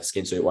other way, the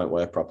skin suit won't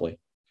work properly.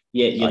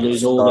 Yeah. You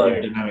lose all the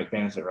aerodynamic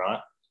benefit,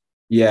 right?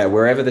 Yeah.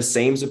 Wherever the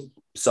seams are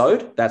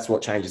sewed, that's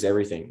what changes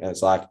everything. And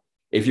it's like,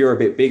 if you're a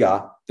bit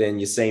bigger, then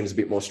your seam's a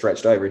bit more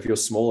stretched over. If you're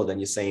smaller, then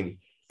your seam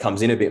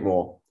comes in a bit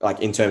more,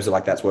 like in terms of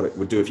like, that's what it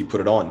would do if you put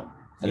it on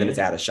and then it's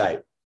out of shape.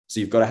 So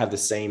you've got to have the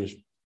seams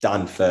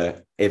done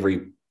for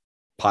every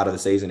part of the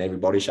season, every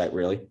body shape,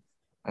 really.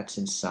 That's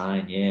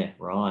insane. Yeah,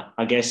 right.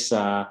 I guess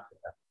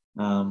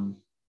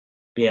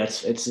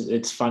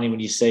it's funny when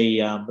you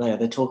see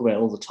they talk about it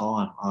all the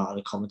time,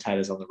 the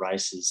commentators on the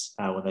races,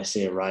 when they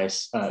see a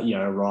race, a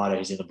rider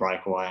who's in the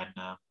breakaway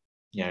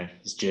and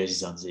his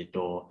jersey's unzipped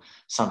or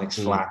something's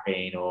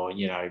flapping or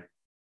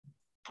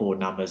poor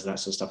numbers and that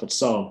sort of stuff. It's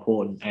so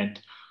important. And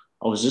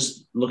I was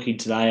just looking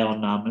today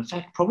on in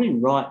fact probably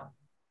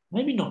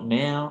maybe not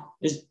now.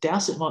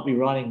 Dowsett might be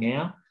riding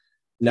now.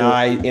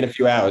 No, in a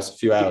few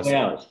hours.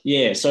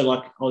 Yeah. So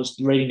like I was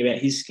reading about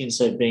his skin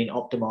suit being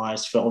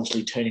optimized for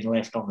obviously turning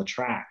left on the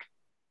track.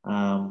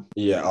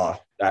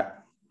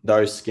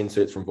 Those skin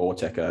suits from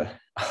Vortec are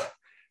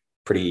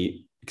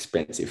pretty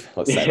expensive.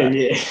 Let's say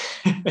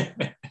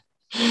that.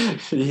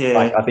 Yeah.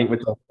 Like, I think we're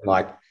talking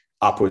like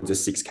upwards of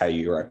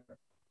 €6,000.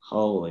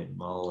 Holy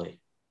moly.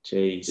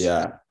 Jeez.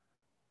 Yeah.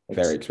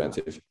 Very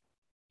expensive.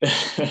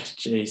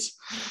 Jeez.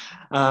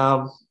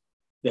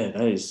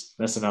 Yeah,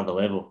 that's another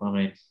level. I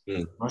mean,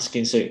 my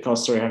skin suit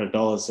costs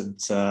 $300 and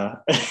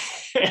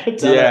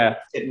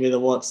with a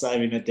what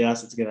saving that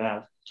Dowsett's going to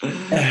have.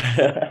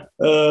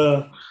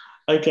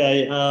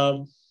 Okay.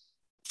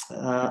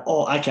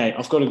 Okay.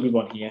 I've got a good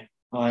one here.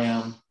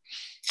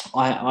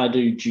 I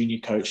do junior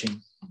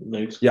coaching,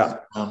 Luke. Yeah.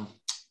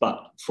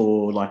 But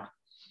for like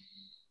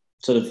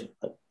sort of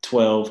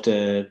 12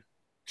 to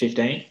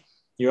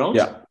 15-year-olds.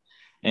 Yeah.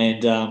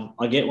 And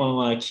I get one of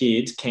my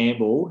kids,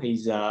 Campbell.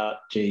 He's do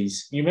you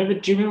remember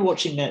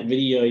watching that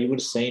video? You would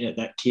have seen it,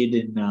 that kid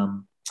in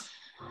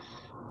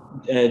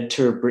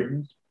Tour of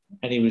Britain,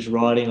 and he was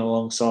riding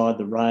alongside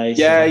the race.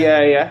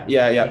 Yeah.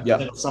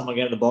 Someone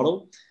getting the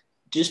bottle.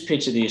 Just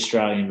picture the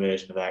Australian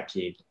version of that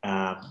kid.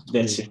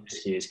 This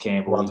kid is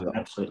Campbell. He's an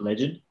absolute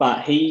legend.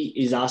 But he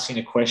is asking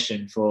a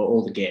question for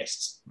all the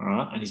guests, all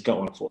right? And he's got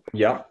one for them.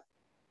 Yeah.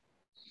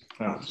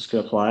 All right, I'm just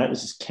going to play it.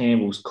 This is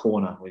Campbell's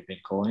Corner, we've been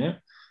calling it.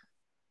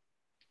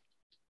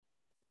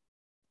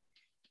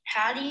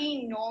 How do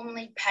you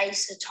normally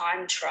pace a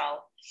time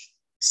trial?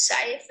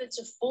 Say if it's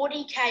a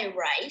 40K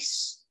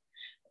race,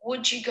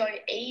 would you go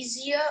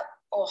easier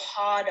or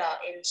harder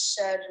in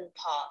certain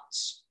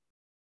parts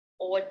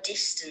or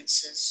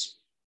distances?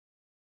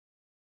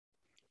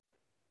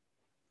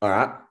 All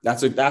right.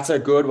 That's a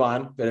good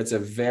one, but it's a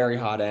very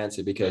hard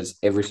answer because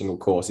every single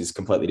course is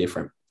completely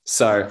different.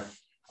 So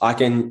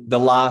the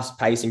last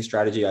pacing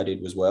strategy I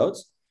did was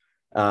Worlds.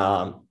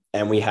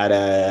 And we had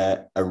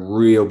a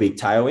real big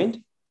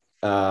tailwind.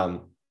 So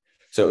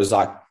it was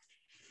like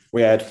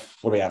we had,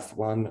 what do we have?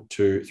 1,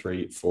 2,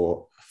 3,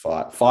 4,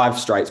 5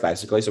 straights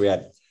basically. So we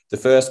had the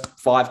first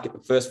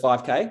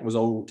 5K was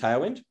all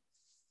tailwind.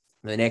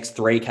 The next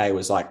 3K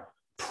was like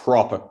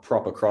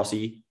proper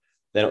crossy.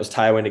 Then it was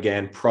tailwind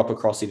again, proper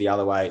crossy the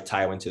other way,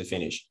 tailwind to the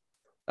finish.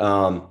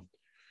 So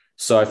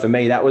So for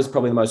me, that was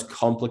probably the most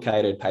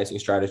complicated pacing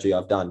strategy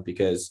I've done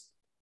because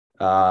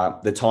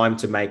the time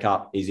to make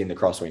up is in the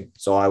crosswind.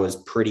 So I was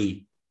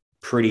pretty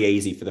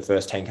easy for the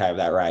first 10K of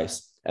that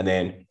race and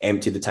then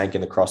emptied the tank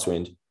in the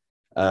crosswind.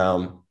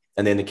 And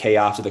then the key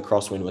after the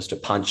crosswind was to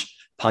punch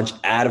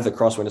out of the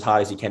crosswind as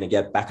hard as you can to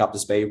get back up to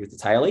speed with the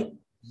tailie.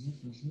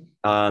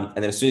 And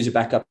then as soon as you're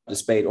back up to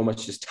speed,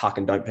 almost just tuck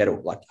and don't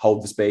pedal, like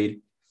hold the speed,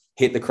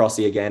 hit the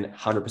crossy again,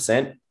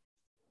 100%.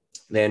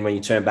 Then when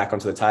you turn back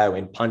onto the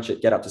tailwind, punch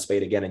it, get up to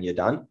speed again, and you're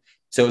done.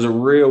 So it was a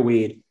real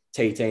weird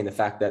TT in the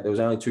fact that there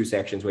was only 2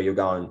 sections where you're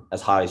going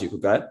as hard as you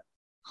could go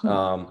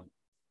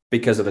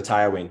because of the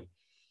tailwind.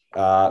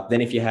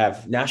 Then if you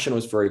have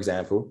nationals, for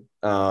example,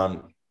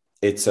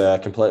 it's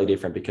completely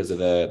different because of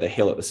the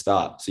hill at the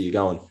start. So you're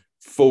going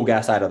full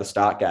gas out of the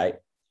start gate,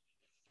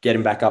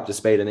 getting back up to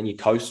speed, and then you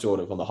coast sort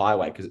of on the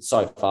highway because it's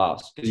so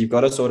fast. Because you've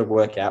got to sort of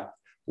work out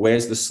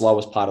where's the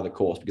slowest part of the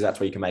course because that's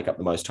where you can make up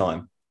the most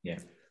time. Yeah.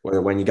 Where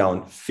when you're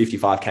going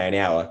 55K an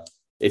hour,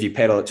 if you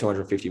pedal at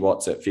 250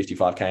 watts at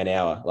 55K an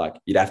hour, like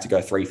you'd have to go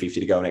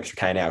 350 to go an extra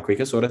K an hour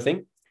quicker sort of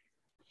thing.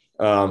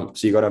 So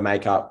you got to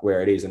make up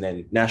where it is. And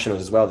then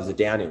nationals as well, there's a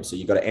downhill. So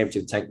you've got to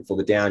empty the tank before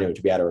the downhill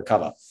to be able to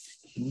recover.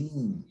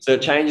 So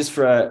it changes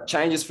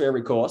for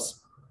every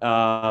course.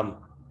 And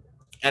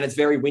it's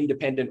very wind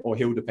dependent or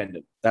hill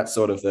dependent. That's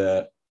sort of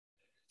the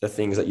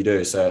things that you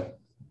do. So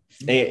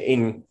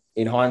in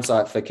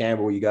hindsight for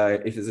Campbell, you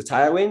go, if there's a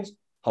tailwind,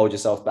 hold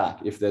yourself back.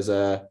 If there's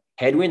a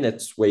headwind,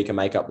 that's where you can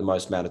make up the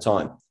most amount of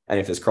time. And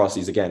if there's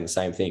crossies, again, the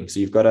same thing. So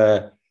you've got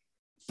to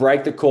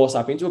break the course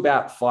up into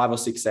about 5 or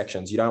 6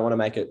 sections. You don't want to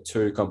make it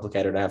too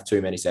complicated and have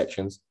too many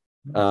sections.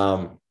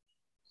 So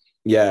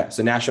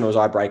nationals,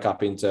 I break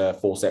up into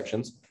 4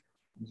 sections.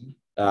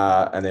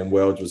 And then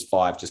worlds was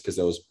 5 just because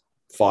there was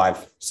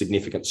 5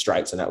 significant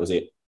straights and that was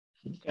it.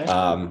 Okay.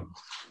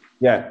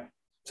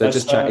 So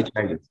it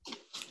changes.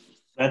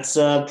 That's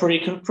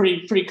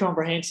pretty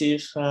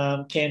comprehensive.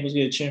 Campbell's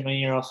going to tune my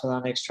ear off for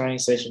our next training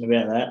session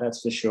about that.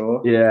 That's for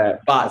sure. Yeah,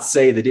 but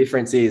see, the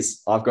difference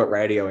is I've got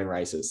radio in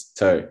races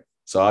too.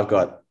 So I've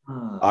got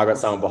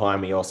someone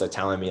behind me also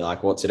telling me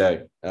like what to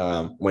do,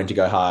 when to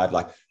go hard.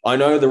 Like I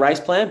know the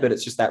race plan, but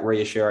it's just that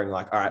reassuring.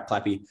 Like, all right,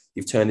 Plappy,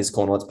 you've turned this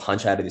corner. Let's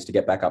punch out of this to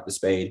get back up to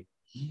speed.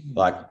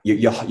 Like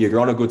you're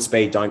on a good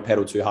speed. Don't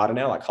pedal too hard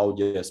now. Like hold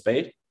your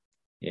speed.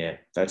 Yeah,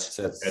 that's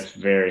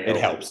very helpful.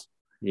 It helps.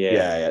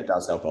 Yeah, it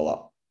does help a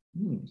lot.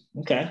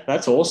 Okay,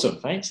 that's awesome.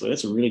 Thanks.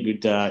 That's a really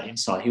good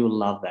insight. He will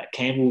love that.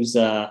 Campbell's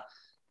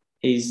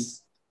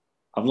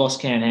I've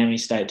lost count how many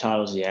state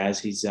titles he has.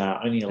 He's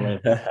only 11.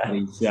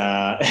 He's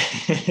love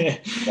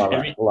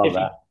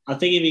that. I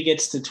think if he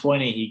gets to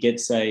 20, he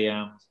gets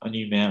a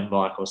new mountain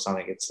bike or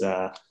something. It's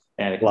out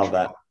of control.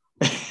 Love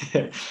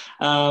that.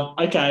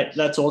 Okay,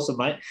 that's awesome,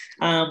 mate.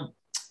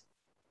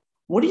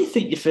 What do you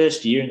think your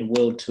first year in the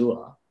World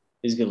Tour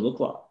is going to look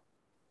like?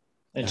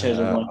 In terms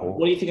of like,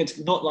 what do you think? It's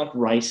not like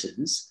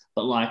races,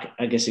 but like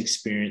I guess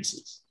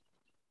experiences.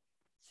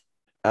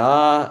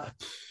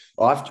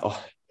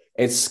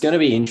 It's going to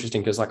be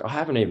interesting because like I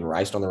haven't even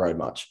raced on the road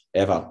much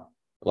ever.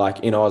 Like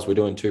in Oz, we're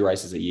doing 2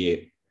 races a year.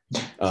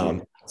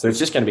 So it's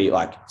just going to be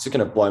like, it's just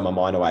going to blow my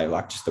mind away.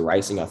 Like just the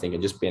racing, I think,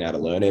 and just being able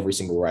to learn every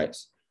single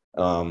race.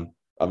 I've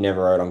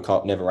never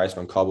raced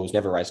on cobbles,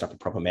 never raced up a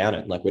proper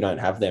mountain. Like we don't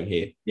have them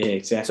here. Yeah,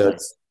 exactly. So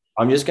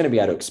I'm just going to be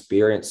able to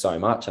experience so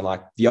much. And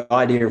like the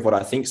idea of what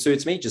I think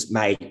suits me just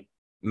may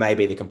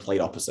be the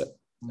complete opposite.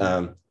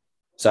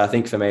 So I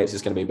think for me, it's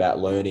just going to be about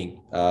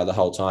learning the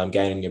whole time,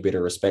 gaining a bit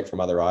of respect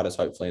from other riders,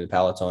 hopefully in the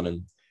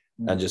peloton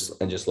and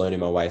just learning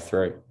my way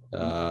through.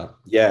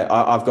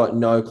 I've got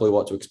no clue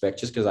what to expect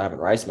just because I haven't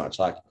raced much.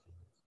 Like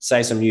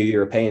say some new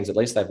Europeans, at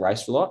least they've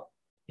raced a lot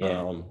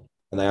and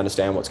they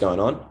understand what's going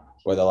on.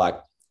 Whether like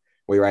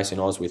we race in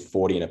Oz with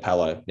 40 in a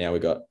palo, now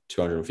we've got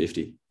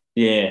 250.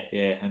 Yeah.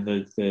 And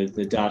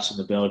the Dutch and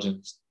the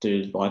Belgians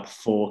do like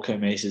 4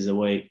 kermesses a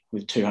week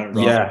with 200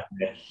 riders.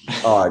 Yeah.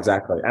 Oh,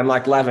 exactly. And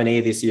like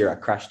Lavenir this year, I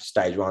crashed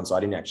stage 1, so I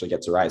didn't actually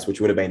get to race, which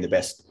would have been the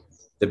best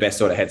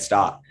sort of head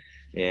start.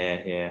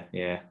 Yeah.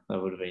 That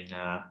would have been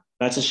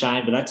that's a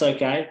shame, but that's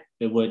okay.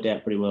 It worked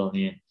out pretty well in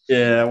the end.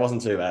 Yeah, it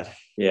wasn't too bad.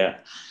 Yeah.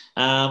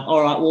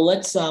 All right. Well,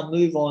 let's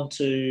move on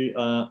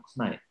to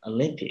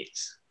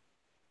Olympics.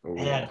 Ooh.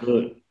 How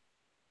good?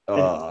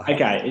 Oh.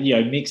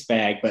 Okay, mixed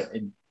bag, but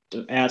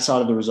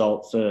outside of the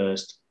result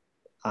first,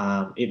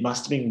 it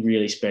must have been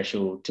really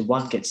special to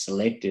 1, get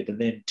selected, and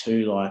then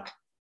 2, like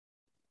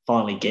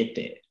finally get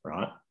there,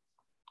 right?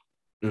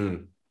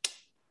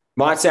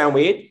 Might sound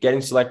weird.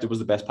 Getting selected was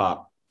the best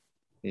part.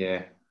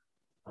 Yeah.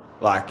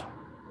 Like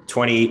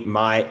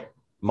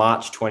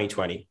March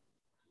 2020.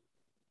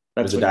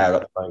 That's was the day I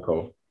got the phone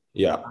call.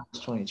 Yeah. March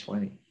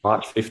 2020.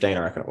 March 15, I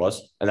reckon it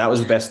was. And that was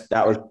the best.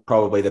 That was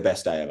probably the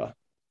best day ever.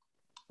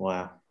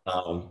 Wow.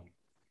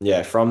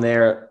 From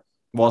there, it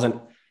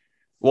wasn't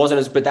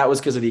as, but that was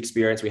because of the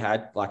experience we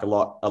had. Like a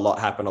lot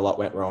happened, a lot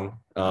went wrong.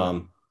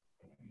 I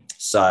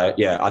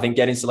think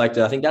getting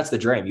selected, I think that's the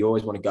dream. You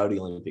always want to go to the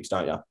Olympics,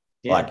 don't you?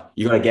 Yeah. Like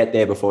you got to get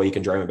there before you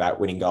can dream about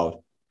winning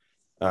gold.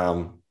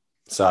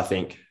 So I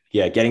think,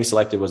 yeah, getting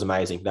selected was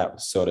amazing. That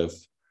was sort of,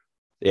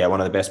 yeah,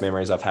 one of the best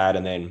memories I've had.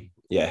 And then,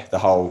 yeah, the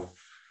whole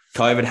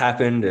COVID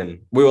happened,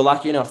 and we were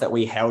lucky enough that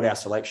we held our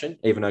selection,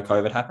 even though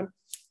COVID happened.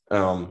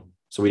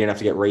 So we didn't have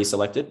to get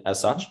reselected as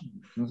such.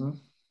 Mm-hmm.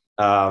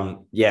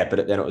 Yeah,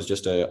 but then it was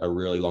just a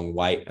really long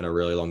wait and a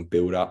really long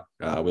build up.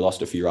 We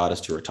lost a few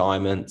riders to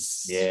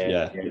retirements.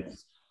 Yeah.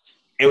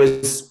 It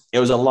was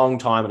a long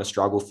time and a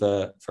struggle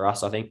for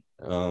us, I think.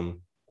 And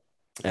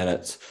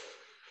it's,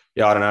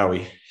 yeah, I don't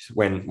know.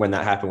 When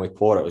that happened with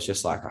Porter, it was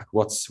just like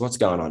what's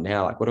going on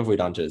now? Like, what have we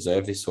done to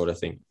deserve this sort of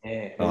thing? Yeah,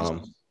 it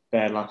was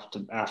bad luck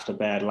after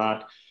bad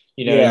luck.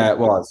 You know, yeah, it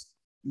was.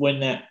 When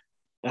that,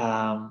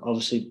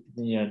 obviously,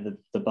 you know,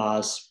 the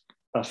bars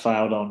are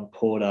failed on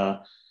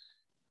Porter.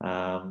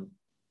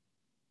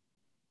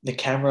 The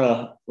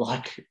camera,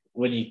 like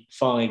when you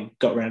finally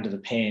got around to the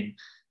pen,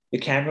 the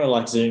camera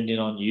like zoomed in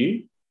on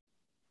you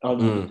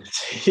on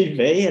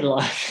TV, and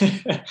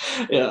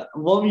like, yeah,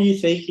 what were you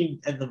thinking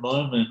at the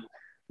moment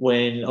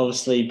when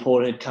obviously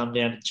Porter had come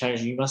down to change?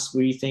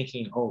 Were you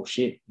thinking, oh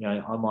shit, you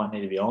know, I might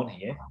need to be on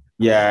here?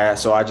 Yeah,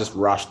 so I just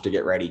rushed to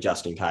get ready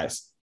just in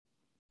case,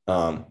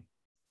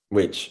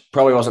 which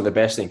probably wasn't the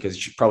best thing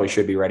because you probably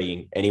should be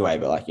ready anyway,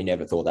 but like you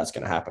never thought that's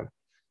going to happen.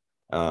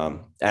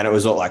 And it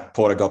was all like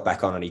Porter got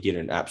back on and he did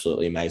an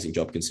absolutely amazing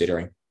job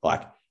considering.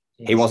 Like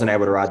he wasn't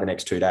able to ride the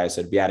next 2 days,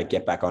 so to be able to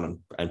get back on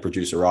and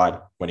produce a ride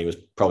when he was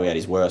probably at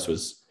his worst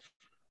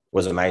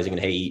was amazing.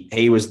 And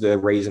he was the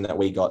reason that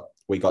we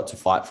got to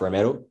fight for a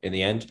medal in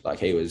the end. Like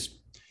he was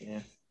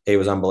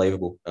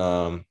unbelievable.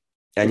 And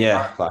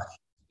yeah, like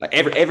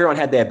everyone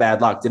had their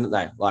bad luck, didn't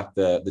they? Like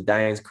the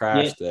Danes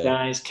crashed,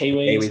 Kiwis.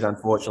 Kiwis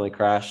unfortunately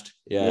crashed.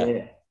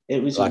 Yeah.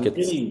 It was like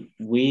really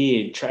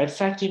weird. In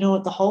fact, you know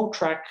what? The whole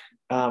track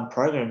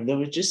program, there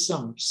was just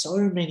so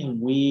many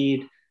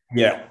weird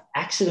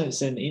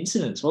accidents and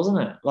incidents, wasn't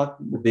it? Like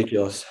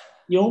ridiculous.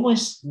 You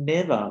almost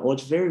never, or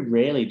it's very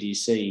rarely, do you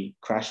see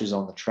crashes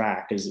on the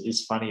track,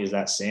 as funny as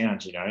that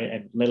sounds, you know,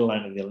 and let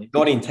alone in the Olympics.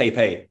 Not in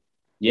TP.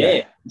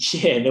 Yeah,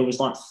 there was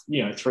like,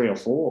 you know, 3 or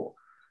 4.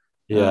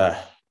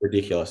 Yeah,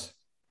 ridiculous.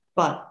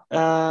 But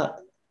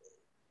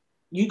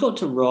you got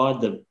to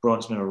ride the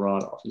bronze medal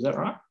ride-off, is that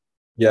right?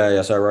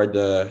 Yeah. So I rode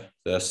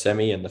the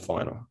semi and the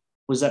final.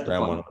 Was that the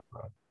round final?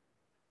 1?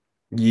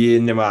 Yeah,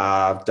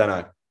 no, don't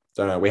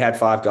know. We had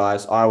 5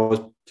 guys. I was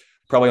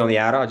probably on the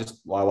outer.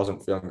 I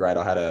wasn't feeling great.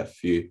 I had a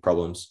few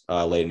problems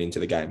leading into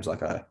the games.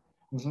 Like I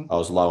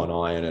was low on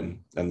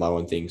iron and low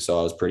on things.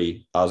 So I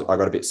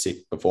got a bit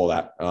sick before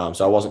that.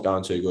 So I wasn't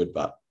going too good.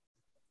 But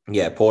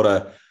yeah,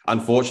 Porter,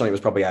 unfortunately,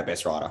 was probably our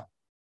best rider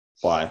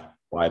by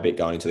a bit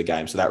going into the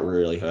game. So that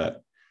really hurt.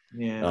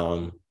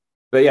 Yeah.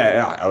 But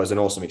yeah, it was an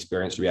awesome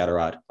experience to be able to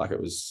ride. Like it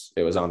was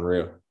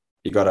unreal.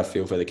 You got to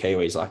feel for the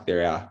Kiwis. Like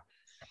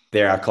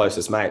they're our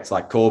closest mates.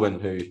 Like Corbin,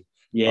 who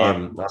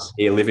I'm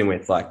here living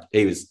with, like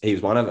he was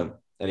one of them.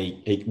 And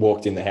he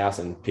walked in the house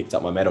and picked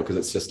up my medal because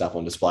it's just up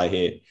on display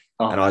here.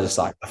 And I just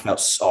I felt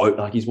so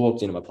like he's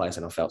walked into my place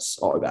and I felt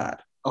so bad.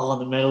 Oh,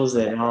 the medal's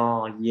there.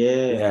 Oh,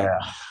 yeah. Yeah.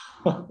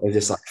 It was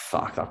just like,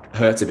 fuck, it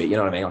hurts a bit. You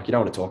know what I mean? Like you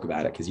don't want to talk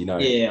about it because you know.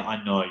 Yeah,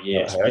 I know.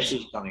 Yeah,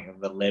 especially something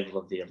of the level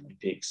of the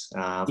Olympics.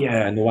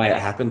 And the way it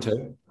happened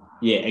too.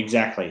 Yeah,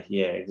 exactly.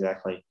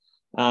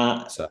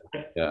 So,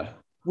 yeah.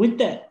 With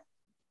that,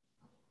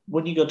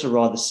 when you got to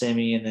ride the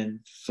semi and then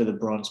for the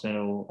bronze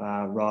medal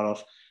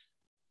ride-off,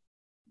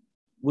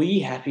 were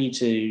you happy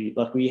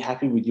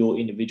with your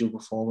individual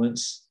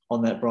performance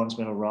on that bronze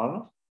medal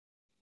ride-off?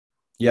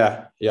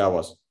 Yeah, I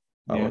was.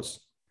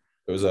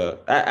 It was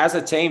as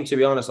a team, to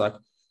be honest, like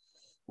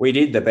we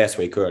did the best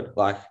we could.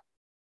 Like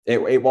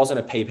it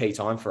wasn't a PP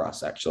time for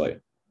us actually,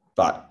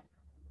 but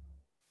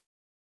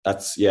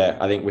that's,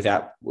 I think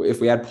if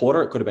we had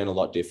Porter, it could have been a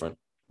lot different.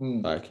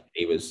 Like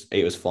he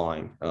was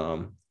flying.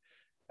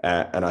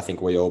 And I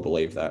think we all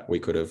believe that we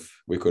could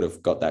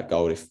have got that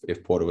gold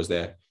if Porter was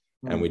there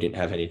and we didn't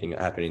have anything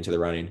happen into the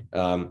running.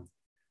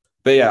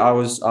 But yeah, I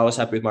was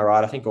happy with my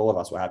ride. I think all of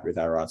us were happy with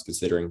our rides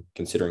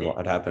considering what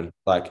had happened.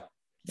 Like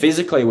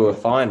physically we were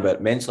fine,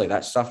 but mentally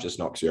that stuff just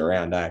knocks you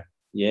around, eh?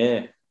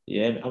 Yeah.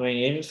 I mean,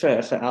 even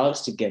for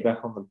Alex to get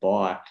back on the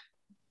bike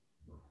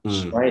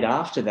straight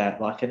after that,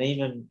 like,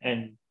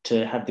 and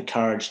to have the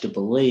courage to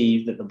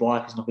believe that the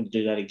bike is not going to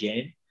do that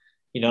again.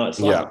 You know, it's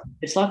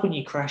like when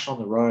you crash on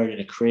the road in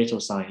a crit or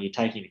something, you're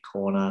taking a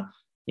corner,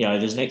 you know,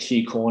 there's next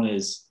few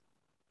corners,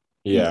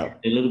 a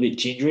little bit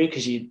gingery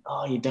because you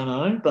don't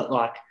know, but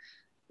like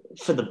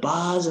for the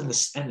bars and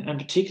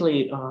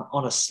particularly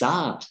on a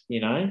start,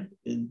 you know,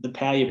 the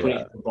power you're putting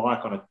in the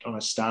bike on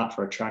a start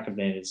for a track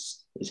event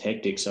is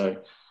hectic. So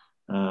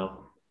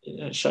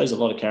it shows a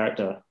lot of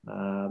character.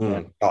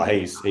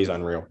 He's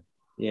unreal.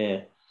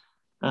 Yeah.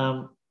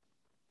 I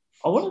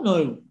want to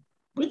know,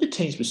 with the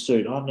team's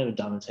pursuit, I've never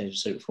done a team's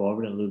pursuit before. I've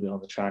ridden a little bit on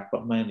the track,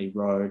 but mainly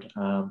road.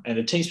 And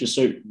the team's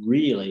pursuit,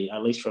 really,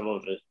 at least for a lot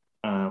of it,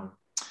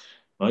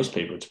 most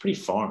people, it's pretty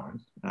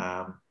foreign.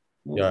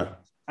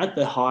 At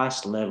the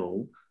highest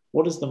level,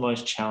 what is the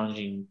most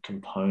challenging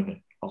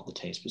component of the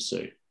team's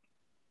pursuit?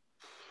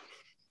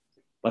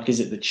 Like, is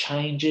it the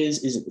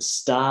changes? Is it the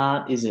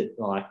start? Is it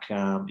like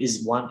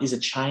is a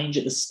change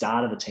at the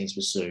start of a team's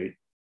pursuit,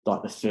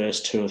 like the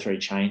first 2 or 3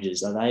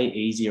 changes, are they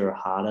easier or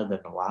harder than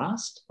the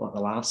last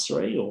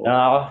 3?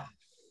 Or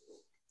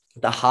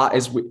the heart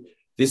is.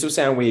 This will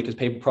sound weird because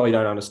people probably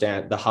don't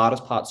understand. The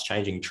hardest part's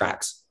changing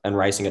tracks and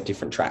racing at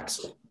different tracks.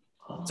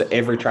 So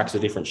every track's a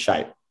different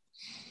shape,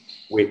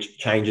 which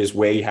changes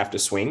where you have to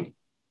swing.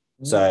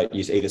 So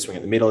you either swing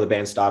at the middle of the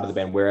bend, start of the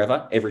bend,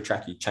 wherever. Every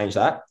track you change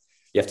that.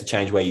 You have to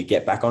change where you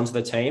get back onto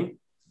the team.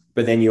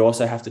 But then you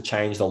also have to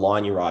change the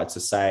line you ride. So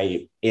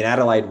say in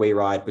Adelaide, we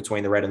ride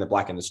between the red and the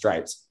black and the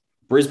straights.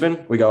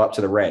 Brisbane, we go up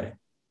to the red.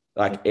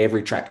 Like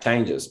every track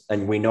changes.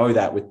 And we know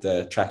that with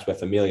the tracks we're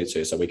familiar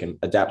to, so we can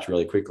adapt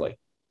really quickly.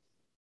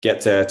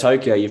 Get to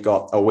Tokyo, you've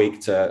got a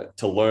week to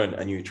learn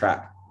a new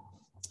track.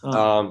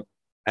 And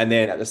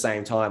then at the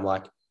same time,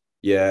 like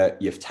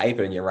you've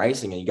tapered and you're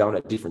racing and you're going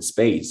at different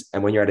speeds.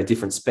 And when you're at a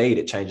different speed,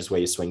 it changes where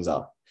your swings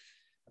are.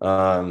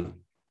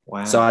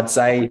 Wow. So I'd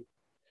say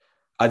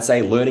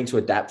learning to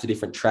adapt to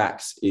different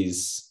tracks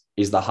is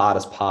the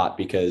hardest part,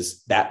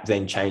 because that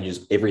then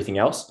changes everything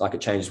else. Like it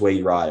changes where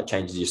you ride, it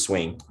changes your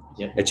swing,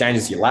 it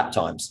changes your lap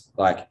times.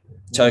 Like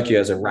Tokyo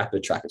is a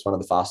rapid track; it's one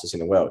of the fastest in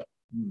the world,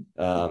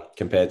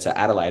 compared to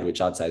Adelaide,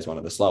 which I'd say is one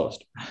of the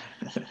slowest.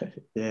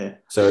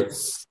 So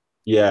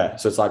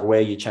it's like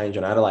where you change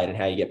on Adelaide and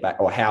how you get back,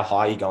 or how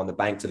high you go on the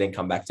bank to then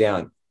come back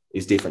down,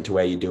 is different to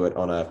where you do it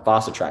on a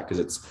faster track, because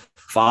it's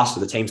faster.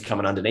 The team's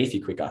coming underneath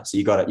you quicker. So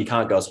you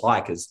can't go as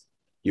high because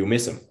you'll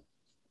miss them.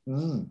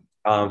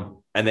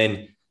 And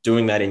then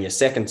doing that in your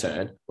second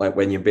turn, like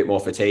when you're a bit more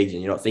fatigued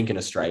and you're not thinking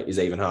as straight, is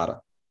even harder.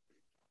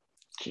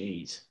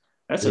 Jeez.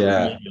 That's a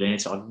really good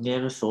answer. I've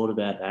never thought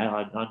about that.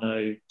 I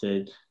know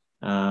that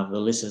the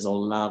listeners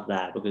will love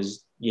that,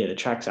 because the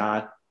tracks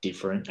are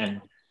different,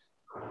 and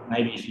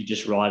maybe if you're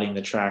just riding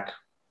the track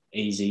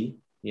easy,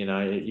 you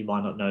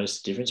might not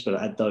notice the difference, but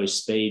at those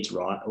speeds,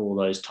 right, all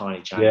those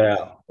tiny changes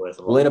are worth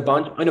a lot. Well,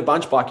 in a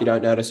bunch bike, you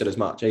don't notice it as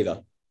much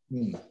either.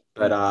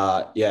 But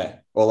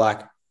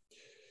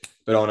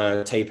but on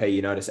a TP,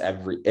 you notice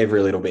every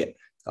little bit,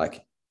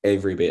 like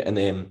every bit. And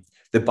then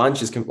the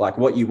bunch is like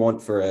what you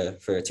want for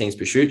a team's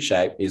pursuit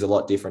shape is a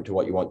lot different to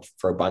what you want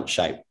for a bunch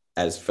shape.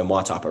 As for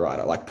my type of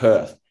rider, like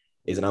Perth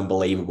is an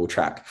unbelievable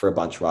track for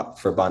bunch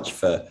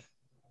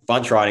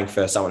riding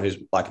for someone who's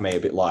like me, a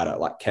bit lighter,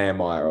 like Cam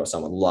Meyer or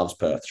someone loves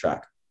Perth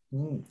track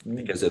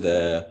because of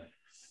the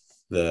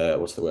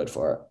what's the word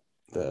for it?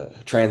 The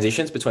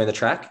transitions between the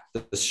track,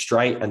 the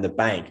straight and the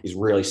bank is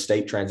really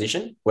steep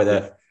transition.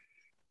 Whether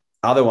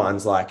other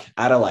ones like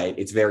Adelaide,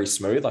 it's very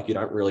smooth. Like you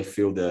don't really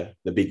feel the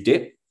big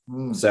dip.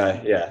 So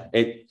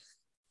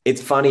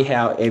it's funny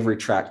how every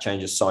track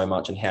changes so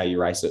much and how you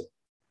race it.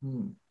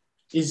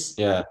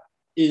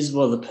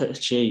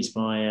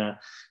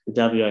 The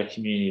WA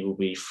community will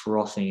be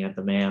frothing at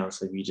the mouth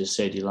if you just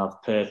said you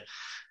love Perth.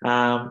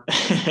 Not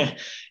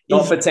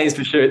for teams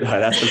pursuit though,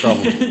 that's the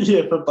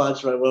problem. For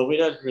bunch, right? Well, we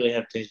don't really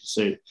have teams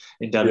pursuit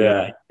in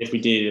WA. If we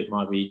did, it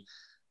might be,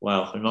 we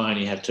might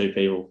only have 2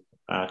 people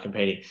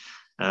competing.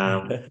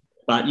 But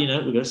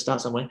we've got to start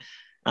somewhere.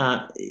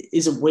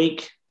 Is a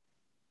week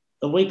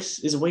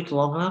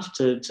long enough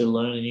to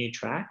learn a new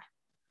track?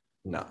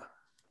 No.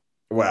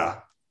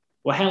 Wow.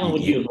 Well, how long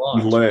would you have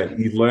liked?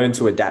 You learn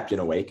to adapt in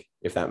a week,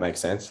 if that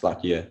makes sense.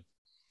 Like you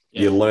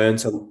learn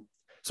to.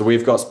 So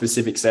we've got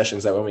specific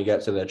sessions that when we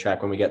get to the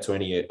track, when we get to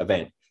any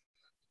event,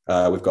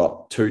 we've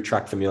got 2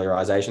 track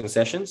familiarization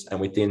sessions, and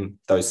within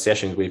those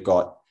sessions, we've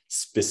got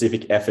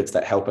specific efforts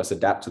that help us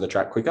adapt to the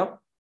track quicker.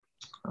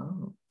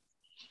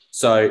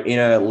 So in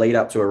a lead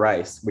up to a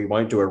race, we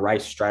won't do a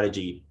race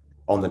strategy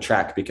on the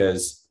track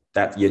because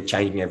that you're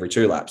changing every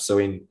 2 laps. So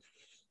in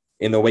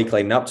the week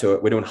leading up to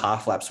it, we're doing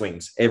half lap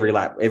swings. Every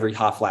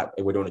half lap,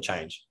 we're doing a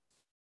change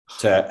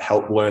to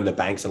help learn the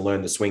banks and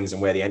learn the swings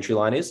and where the entry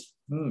line is.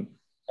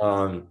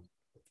 So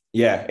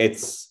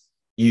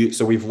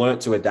we've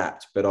learned to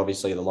adapt, but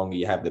obviously the longer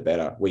you have, the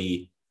better.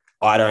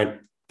 I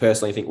don't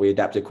personally think we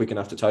adapted quick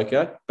enough to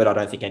Tokyo, but I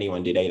don't think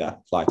anyone did either.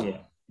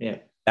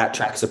 That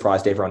track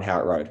surprised everyone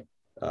how it rode,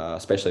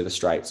 especially the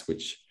straights,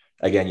 which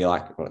again, you're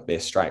like, well, they're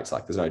straights,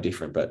 like there's no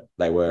different, but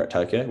they were at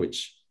Tokyo,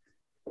 which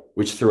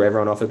threw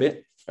everyone off a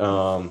bit.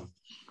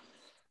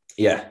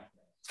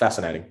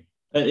 Fascinating.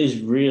 It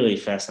is really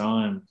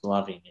fascinating. I'm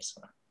loving this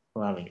one.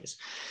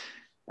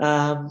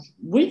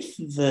 With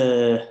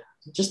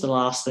just the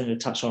last thing to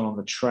touch on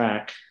the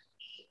track,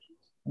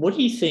 what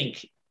do you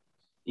think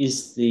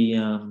is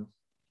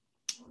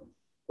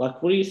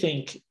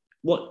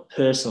what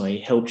personally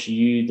helps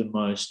you the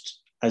most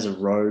as a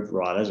road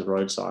rider, as a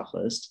road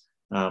cyclist,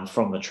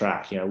 from the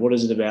track? What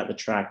is it about the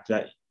track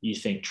that you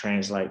think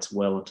translates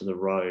well into the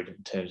road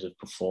in terms of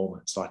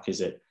performance? Like,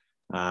 is it,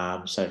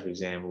 say for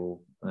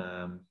example,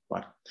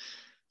 like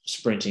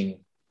sprinting,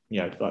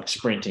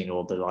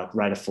 or the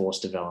rate of force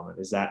development?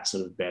 Is that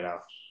sort of better?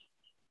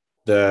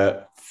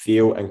 The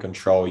feel and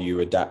control you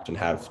adapt and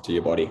have to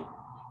your body.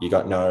 You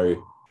got no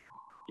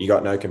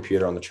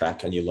computer on the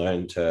track, and you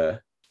learn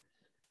to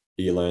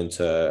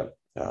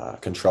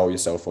control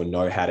yourself or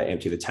know how to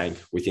empty the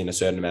tank within a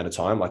certain amount of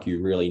time. Like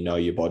you really know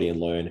your body and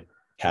learn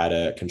how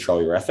to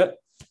control your effort.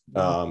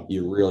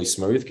 You're really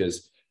smooth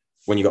because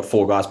when you got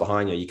 4 guys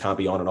behind you, you can't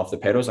be on and off the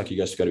pedals. Like you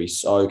just got to be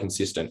so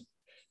consistent.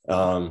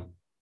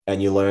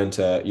 And you learn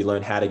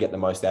how to get the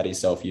most out of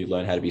yourself. You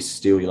learn how to be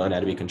still. You learn how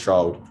to be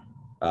controlled,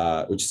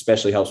 which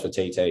especially helps for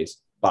TTs.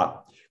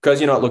 But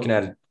because you're not looking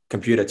at a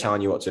computer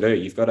telling you what to do,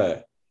 you've got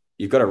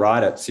to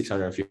ride at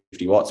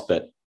 650 watts,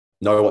 but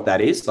know what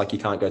that is. Like you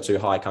can't go too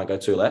high, can't go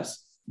too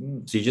less.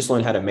 So you just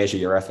learn how to measure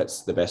your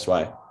efforts the best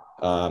way,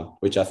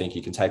 which I think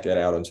you can take that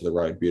out onto the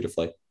road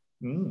beautifully.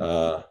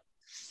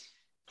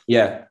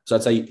 Yeah. So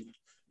I'd say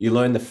you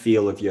learn the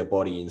feel of your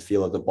body and the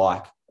feel of the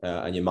bike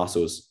and your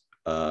muscles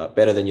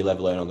better than you'll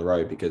ever learn on the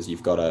road because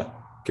you've got a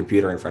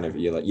computer in front of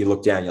you. Like you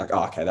look down, you're like,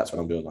 oh, okay, that's what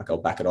I'm doing. Like I'll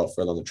back it off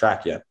further on the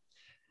track. Yeah.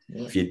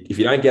 If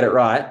you don't get it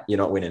right, you're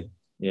not winning.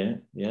 Yeah.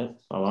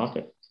 I like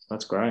it.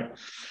 That's great.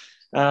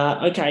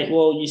 Okay,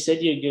 well, you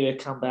said you're going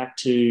to come back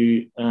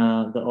to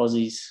the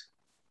Aussies,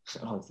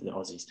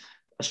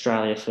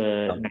 Australia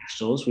for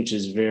nationals, which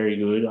is very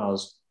good.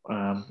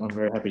 I'm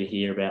very happy to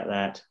hear about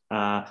that.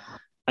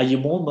 Are you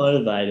more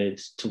motivated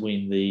to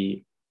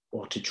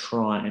to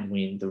try and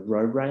win the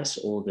road race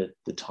or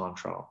the time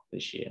trial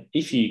this year,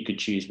 if you could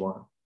choose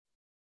one?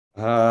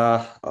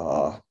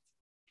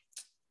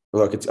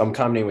 Look, I'm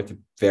coming in with a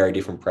very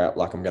different prep.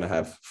 Like I'm going to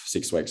have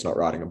 6 weeks not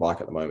riding a bike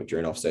at the moment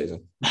during off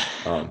season.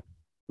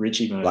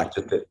 Richie mode. Like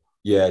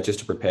just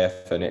to prepare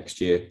for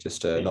next year,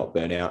 just to not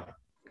burn out.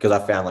 Because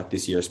I found like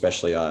this year,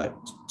 especially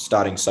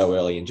starting so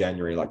early in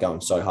January, like going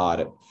so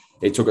hard,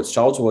 it took its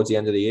toll towards the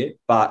end of the year.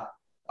 But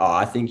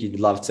I think you'd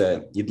love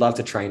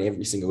to train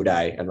every single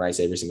day and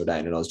race every single day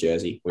in an Oz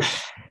jersey, which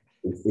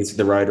is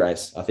the road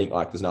race. I think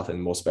like there's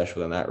nothing more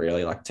special than that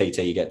really. Like TT,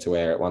 you get to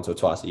wear it once or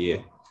twice a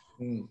year.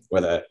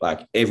 Whether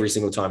like every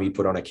single time you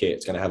put on a kit,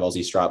 it's going to have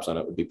Aussie stripes on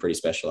it would be pretty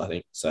special, I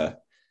think. So,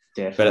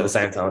 definitely. But at the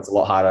same time, it's a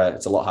lot harder.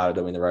 It's a lot harder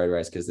to win the road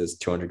race because there's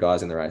 200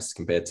 guys in the race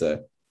compared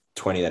to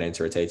 20 that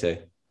enter a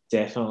TT.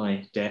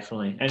 Definitely.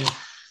 And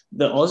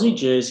the Aussie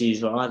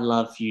jerseys, well, I'd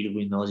love for you to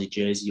win the Aussie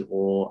jersey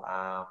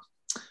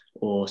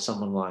or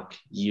someone like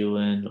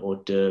Ewan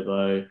or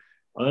Durbo,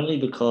 only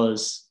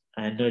because,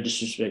 and no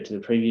disrespect to the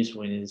previous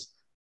winners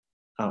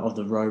of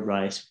the road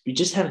race, we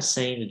just haven't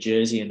seen the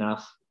jersey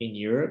enough in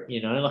Europe,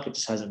 like it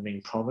just hasn't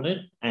been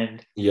prominent.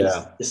 And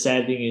the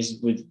sad thing is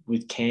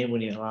with Cam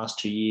winning the last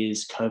 2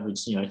 years,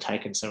 COVID's,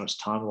 taken so much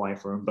time away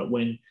from him. But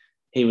when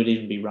he would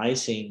even be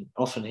racing,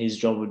 often his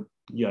job would,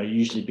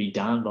 usually be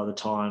done by the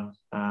time,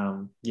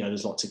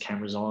 there's lots of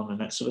cameras on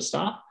and that sort of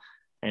stuff.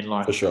 And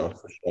like, for sure.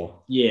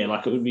 Yeah,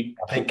 like it would be.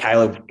 I think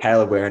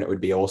Caleb wearing it would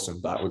be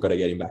awesome, but we've got to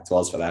get him back to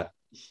Oz for that.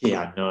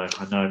 Yeah,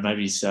 I know.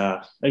 Maybe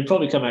he'd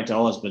probably come back to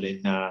Oz, but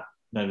in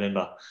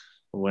November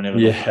or whenever.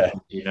 Yeah.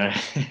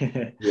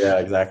 Yeah,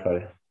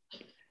 exactly.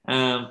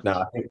 No,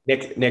 I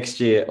think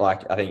next year,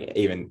 like I think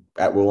even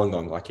at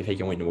Wollongong, like if he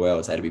can win the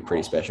Worlds, that'd be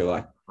pretty special.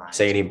 Like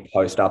seeing him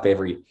post up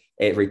every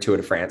Tour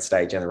de France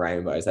stage in the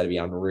rainbows, that'd be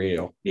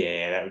unreal.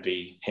 Yeah, that would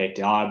be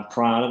hectic. I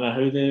don't know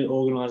who the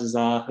organisers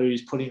are,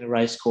 who's putting the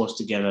race course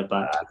together,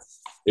 but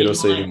it'll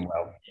suit him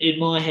well. In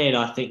my head,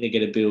 I think they're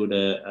going to build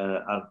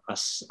a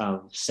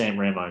Sam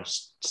Ramo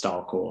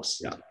style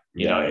course.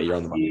 Yeah, you're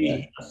on the money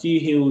there. A few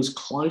hills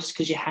close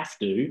because you have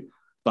to,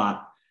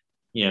 but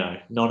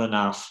not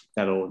enough.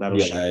 That'll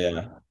show.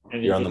 Yeah.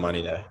 And you're on the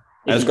money there.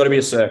 And it's got to be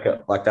a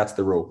circuit. Like that's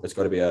the rule. It's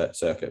got to be a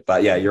circuit.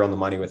 But yeah, you're on the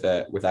money with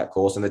that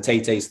course. And the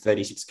TT's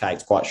 36K.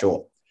 It's quite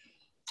short.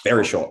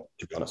 Very short,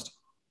 to be honest.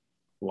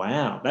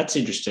 Wow, that's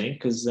interesting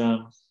because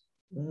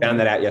found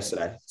that out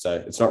yesterday. So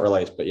it's not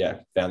released, but yeah,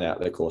 found out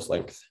the course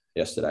length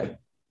yesterday.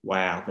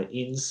 Wow, the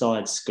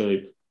inside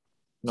scoop.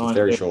 It's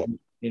very short.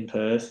 In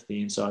Perth,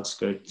 the inside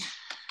scoop.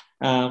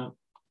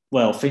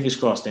 Well, fingers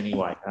crossed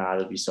anyway.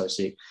 That'd be so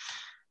sick.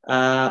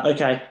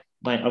 Okay,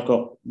 mate, I've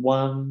got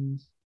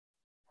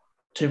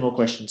 2 more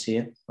questions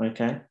here.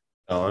 Okay.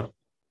 All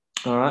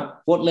right.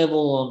 What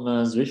level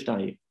on Zwift are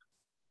you?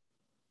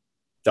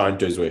 Don't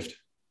do Zwift.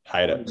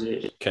 Hate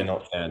it.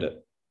 Cannot stand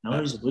it.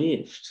 No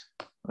Zwift.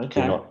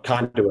 Okay.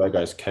 Can't do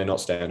ergos. Cannot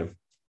stand them.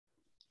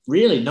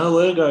 Really? No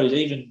ergos,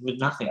 even with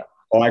nothing?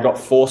 I got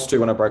forced to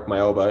when I broke my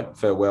elbow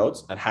for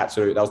Worlds and had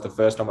to. That was the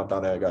first time I've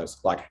done ergos.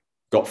 Like,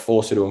 got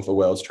forced to do them for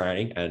Worlds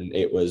training, and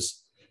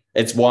it's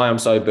why I'm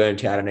so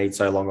burnt out and need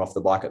so long off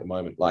the bike at the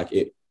moment. Like,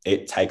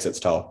 it takes its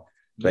toll.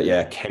 But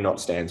yeah, cannot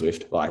stand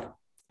Zwift. Like,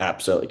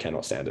 absolutely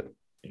cannot stand it.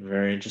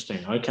 Very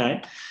interesting.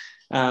 Okay.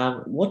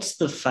 What's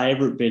the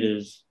favourite bit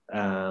of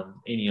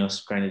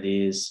Ineos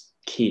Grenadiers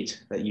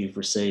kit that you've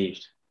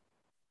received?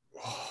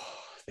 Oh,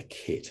 the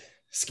kit.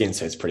 Skin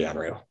suit's pretty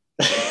unreal.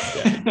 That's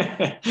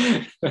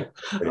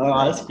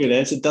a good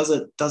answer. Does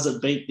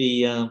it beat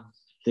the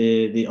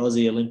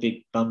Aussie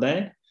Olympic bum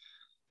bag?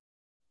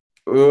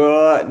 The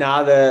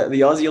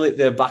Aussie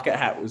the bucket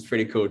hat was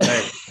pretty cool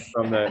too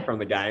from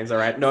the games. All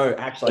right, no,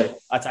 actually,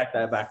 I take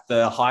that back.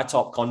 The high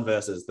top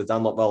Converses, the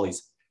Dunlop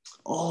volleys.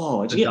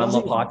 Oh, did you get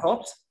Dunlop high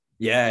tops?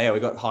 Yeah, we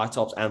got high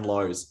tops and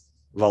lows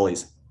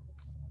volleys.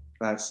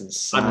 That's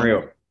insane.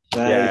 Unreal.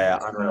 Yeah,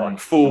 unreal. Like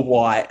full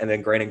white and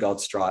then green and gold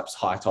stripes,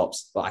 high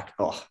tops. Like,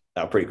 oh,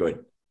 they were pretty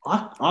good.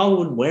 I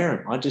wouldn't wear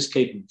them. I'd just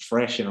keep them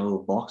fresh in a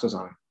little box or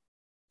something.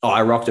 Oh,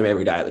 I rocked them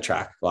every day at the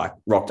track. Like,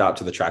 rocked up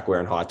to the track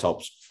wearing high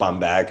tops, bum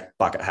bag,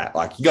 bucket hat.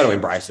 Like, you got to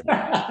embrace it.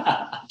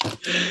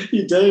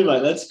 You do,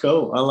 mate. That's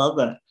cool. I love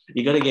that.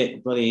 You got to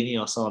get bloody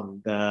Ineos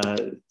on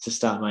to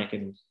start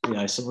making,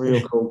 some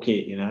real cool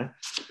kit. Yeah,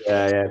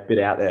 a bit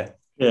out there.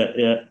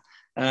 Yeah.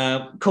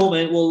 Cool,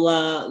 man.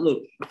 Well,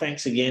 look,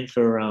 thanks again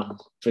for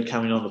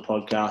coming on the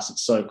podcast.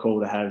 It's so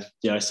cool to have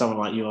someone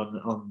like you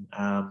on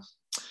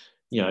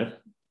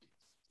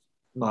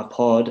my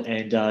pod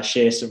and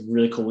share some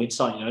really cool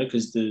insight.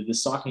 Because the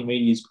cycling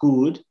media is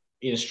good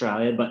in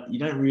Australia, but you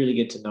don't really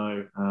get to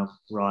know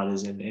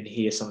riders and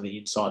hear some of the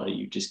insight that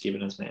you've just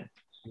given us, man.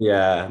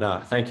 Yeah,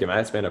 no, thank you, mate.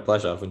 It's been a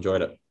pleasure. I've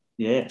enjoyed it.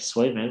 Yeah,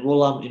 sweet, man.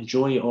 Well,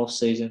 enjoy your off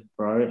season,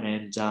 bro,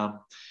 and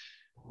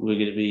we're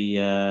going to be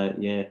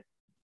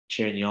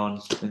cheering you on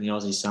in the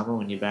Aussie summer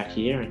when you're back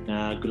here,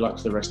 and good luck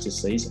for the rest of the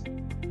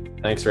season.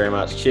 Thanks very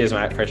much. Cheers,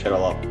 mate. Appreciate it a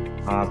lot.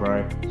 All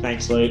right, bro.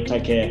 Thanks, Luke.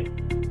 Take care.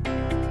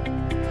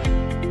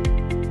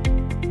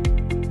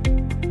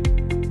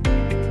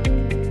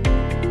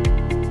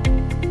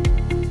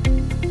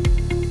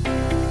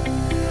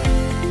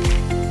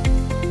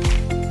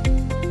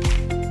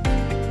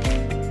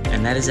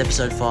 And that is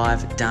episode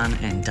 5, done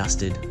and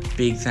dusted.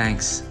 Big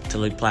thanks to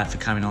Luke Plapp for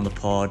coming on the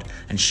pod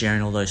and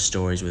sharing all those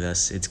stories with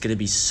us. It's going to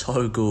be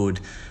so good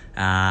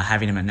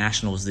having him at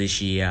Nationals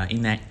this year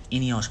in that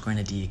Ineos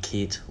Grenadier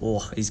kit. Oh,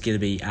 he's going to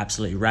be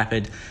absolutely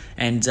rapid.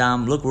 And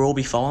look, we'll all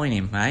be following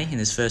him, in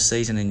his first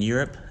season in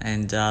Europe,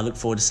 and look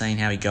forward to seeing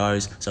how he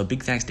goes. So a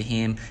big thanks to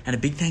him, and a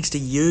big thanks to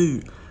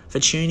you for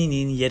tuning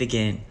in yet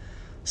again.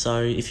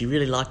 So if you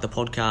really like the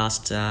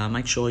podcast,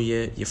 make sure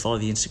you follow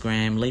the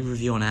Instagram, leave a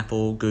review on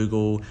Apple,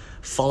 Google,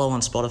 follow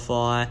on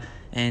Spotify,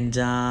 and,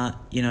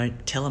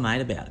 tell a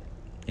mate about it.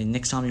 And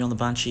next time you're on the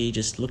bunchy,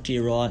 just look to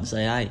your right and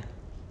say, hey,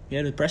 you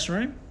go to the press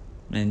room?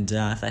 And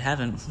if they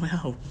haven't,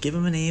 well, give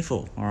them an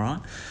earful, all right?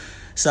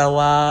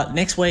 So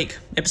next week,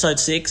 episode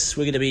 6,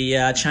 we're going to be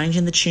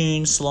changing the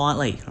tune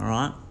slightly, all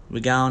right? We're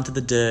going to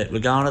the dirt. We're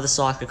going to the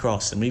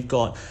cyclocross, and we've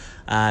got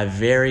a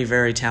very,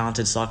 very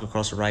talented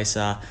cyclocross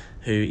racer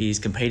who is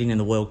competing in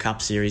the World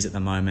Cup Series at the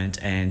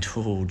moment, and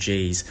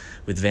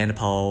with Van der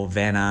Poel,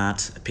 Van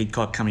Aert,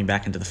 Pidcock coming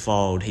back into the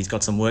fold, he's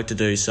got some work to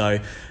do, so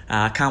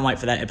can't wait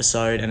for that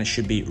episode, and it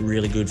should be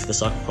really good for the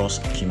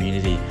cyclocross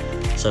community.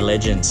 So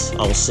legends,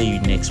 I will see you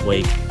next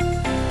week.